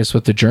just curious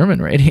what the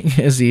German rating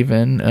is.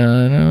 Even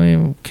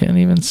I can't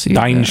even see.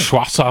 Dein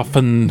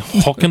Schwarzhoffen.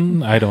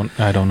 I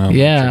don't know.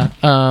 Yeah,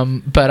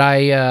 but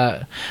I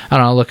don't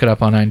know. I'll look it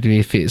up on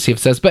IMDb, see if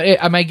it says.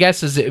 But my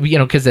guess is,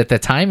 because at the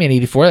time in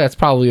 '84, that's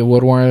probably a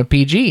would warrant a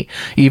PG,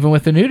 even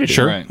with the nudity.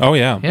 Sure. Right. Oh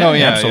yeah.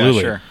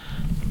 Absolutely. Sure.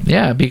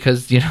 Yeah,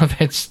 because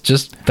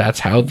that's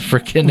how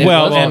freaking.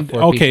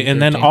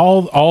 And then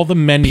all the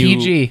menu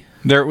PG.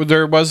 It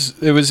was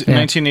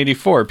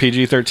 1984.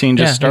 PG-13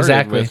 just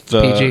started with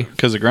PG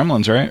because of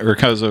Gremlins, right? Or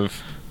because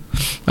of,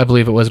 I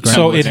believe it was Gremlins.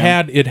 So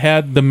it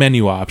had the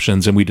menu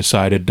options, and we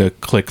decided to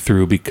click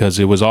through because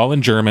it was all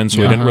in German,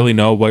 so we didn't really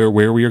know where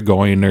we were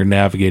going or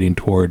navigating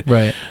toward.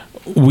 Right.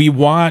 We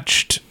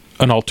watched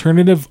an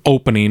alternative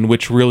opening,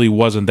 which really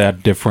wasn't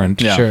that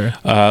different. Yeah.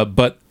 Sure.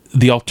 But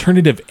the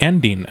alternative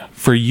ending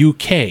for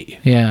UK,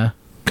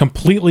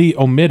 completely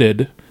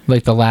omitted.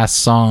 Like the last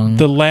song.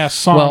 The last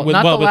song.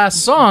 Well, not the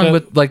last song,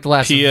 but like the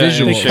last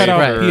visual. They cut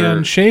out Pia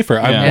and Schaefer.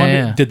 I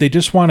wonder, did they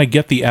just want to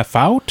get the F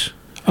out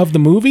of the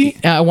movie?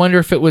 I wonder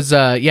if it was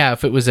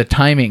if it was a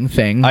timing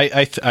thing.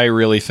 I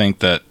really think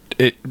that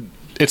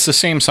it's the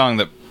same song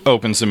that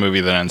opens the movie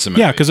that ends the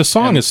movie. Yeah, because the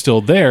song is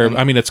still there.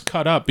 I mean, it's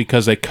cut up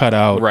because they cut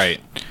out. Right.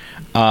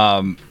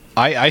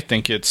 I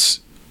think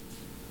it's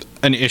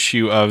an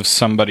issue of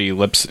somebody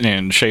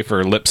and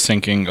Schaefer lip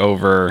syncing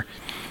over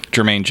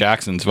Jermaine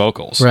Jackson's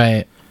vocals.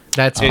 Right.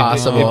 That's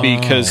possible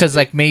because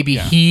like maybe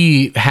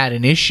he had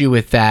an issue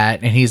with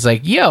that, and he's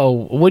like, "Yo,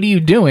 what are you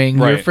doing?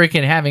 You're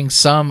freaking having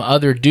some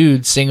other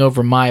dude sing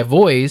over my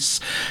voice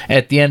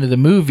at the end of the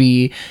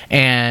movie."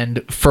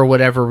 And for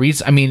whatever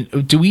reason, I mean,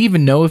 do we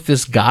even know if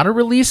this got a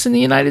release in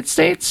the United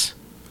States?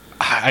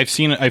 I've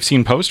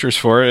seen posters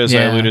for it, as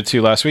I alluded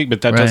to last week, but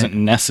that doesn't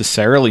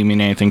necessarily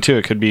mean anything too.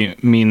 It could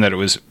mean that it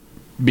was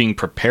being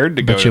prepared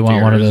to go. But you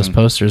want one of those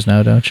posters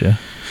now, don't you?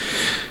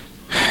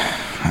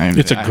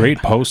 It's a great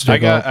poster. I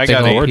got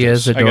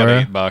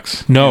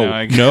 $8.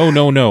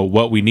 No.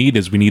 What we need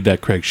is that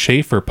Craig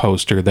Schaefer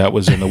poster that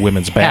was in the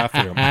women's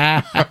bathroom.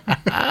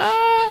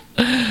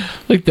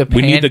 Like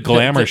we need the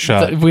glamour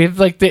shot. We have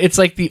it's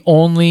like the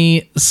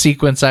only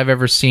sequence I've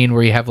ever seen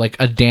where you have like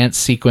a dance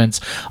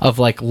sequence of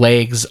like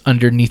legs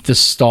underneath the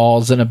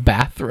stalls in a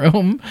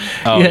bathroom.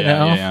 Oh, you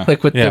know?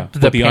 Like with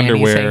the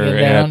underwear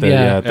down.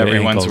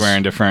 Everyone's ankles.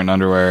 wearing different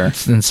underwear.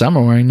 And some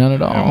are wearing none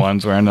at all. And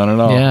one's wearing none at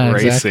all. Yeah,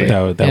 Racy.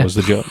 exactly. That was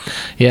the joke.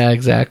 Yeah,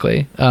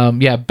 exactly.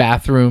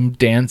 Bathroom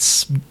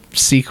dance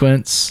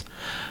sequence.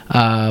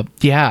 But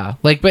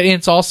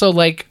it's also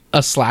like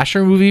a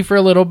slasher movie for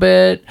a little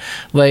bit.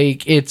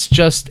 Like it's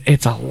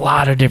a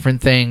lot of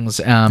different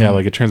things.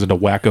 Like it turns into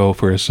Wacko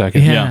for a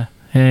second. Yeah.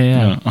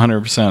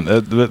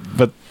 100%.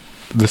 But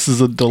this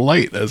is a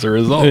delight as a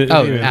result.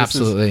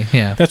 Absolutely.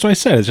 That's why I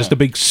said it's just a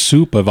big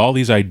soup of all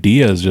these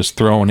ideas just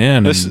thrown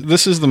in.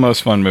 This is the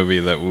most fun movie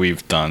that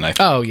we've done. I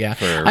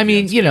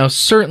think,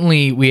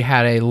 certainly we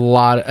had a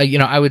lot.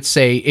 I would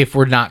say if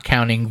we're not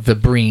counting the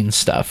Breen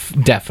stuff,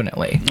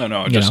 definitely.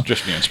 No,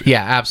 just me and Speed.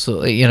 Yeah,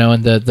 absolutely.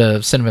 And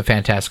the Cinema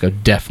Fantasco,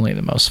 definitely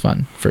the most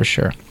fun for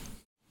sure.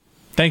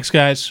 Thanks,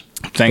 guys.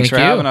 Thanks for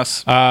having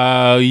us.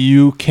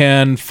 You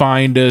can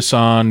find us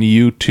on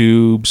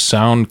YouTube,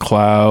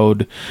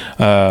 SoundCloud,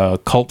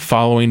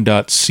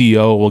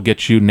 cultfollowing.co will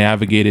get you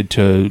navigated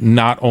to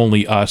not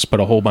only us,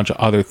 but a whole bunch of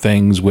other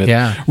things with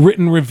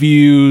written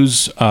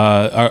reviews,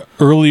 our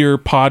earlier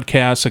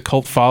podcasts, a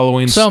Cult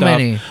Following stuff,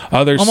 many.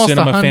 Other Almost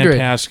Cinema 100.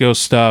 Fantasco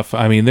stuff.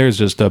 I mean, there's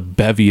just a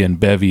bevy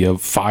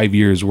of 5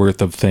 years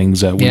worth of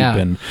things that we've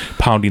been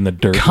pounding the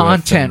dirt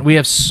Content. with. We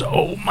have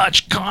so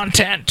much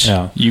content.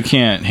 Yeah. You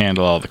can't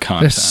handle all the content.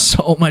 There's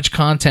so much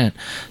content.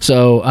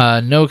 So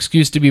no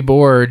excuse to be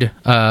bored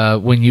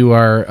when you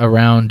are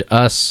around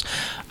us.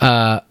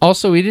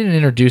 Also, we didn't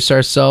introduce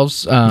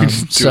ourselves.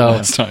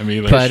 Last time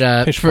either.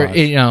 But for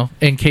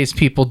in case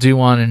people do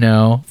want to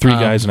know, 3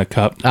 guys in a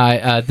cup.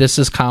 This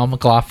is Kyle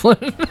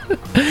McLaughlin.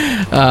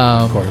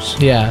 Of course.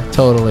 Yeah,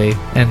 totally.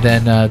 And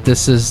then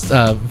this is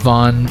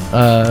Von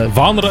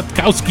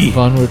Rutkowski.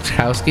 Von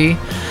Rutkowski.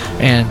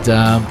 And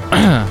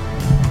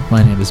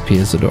my name is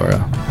Pia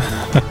Zadora.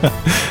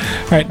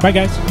 All right, bye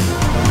guys.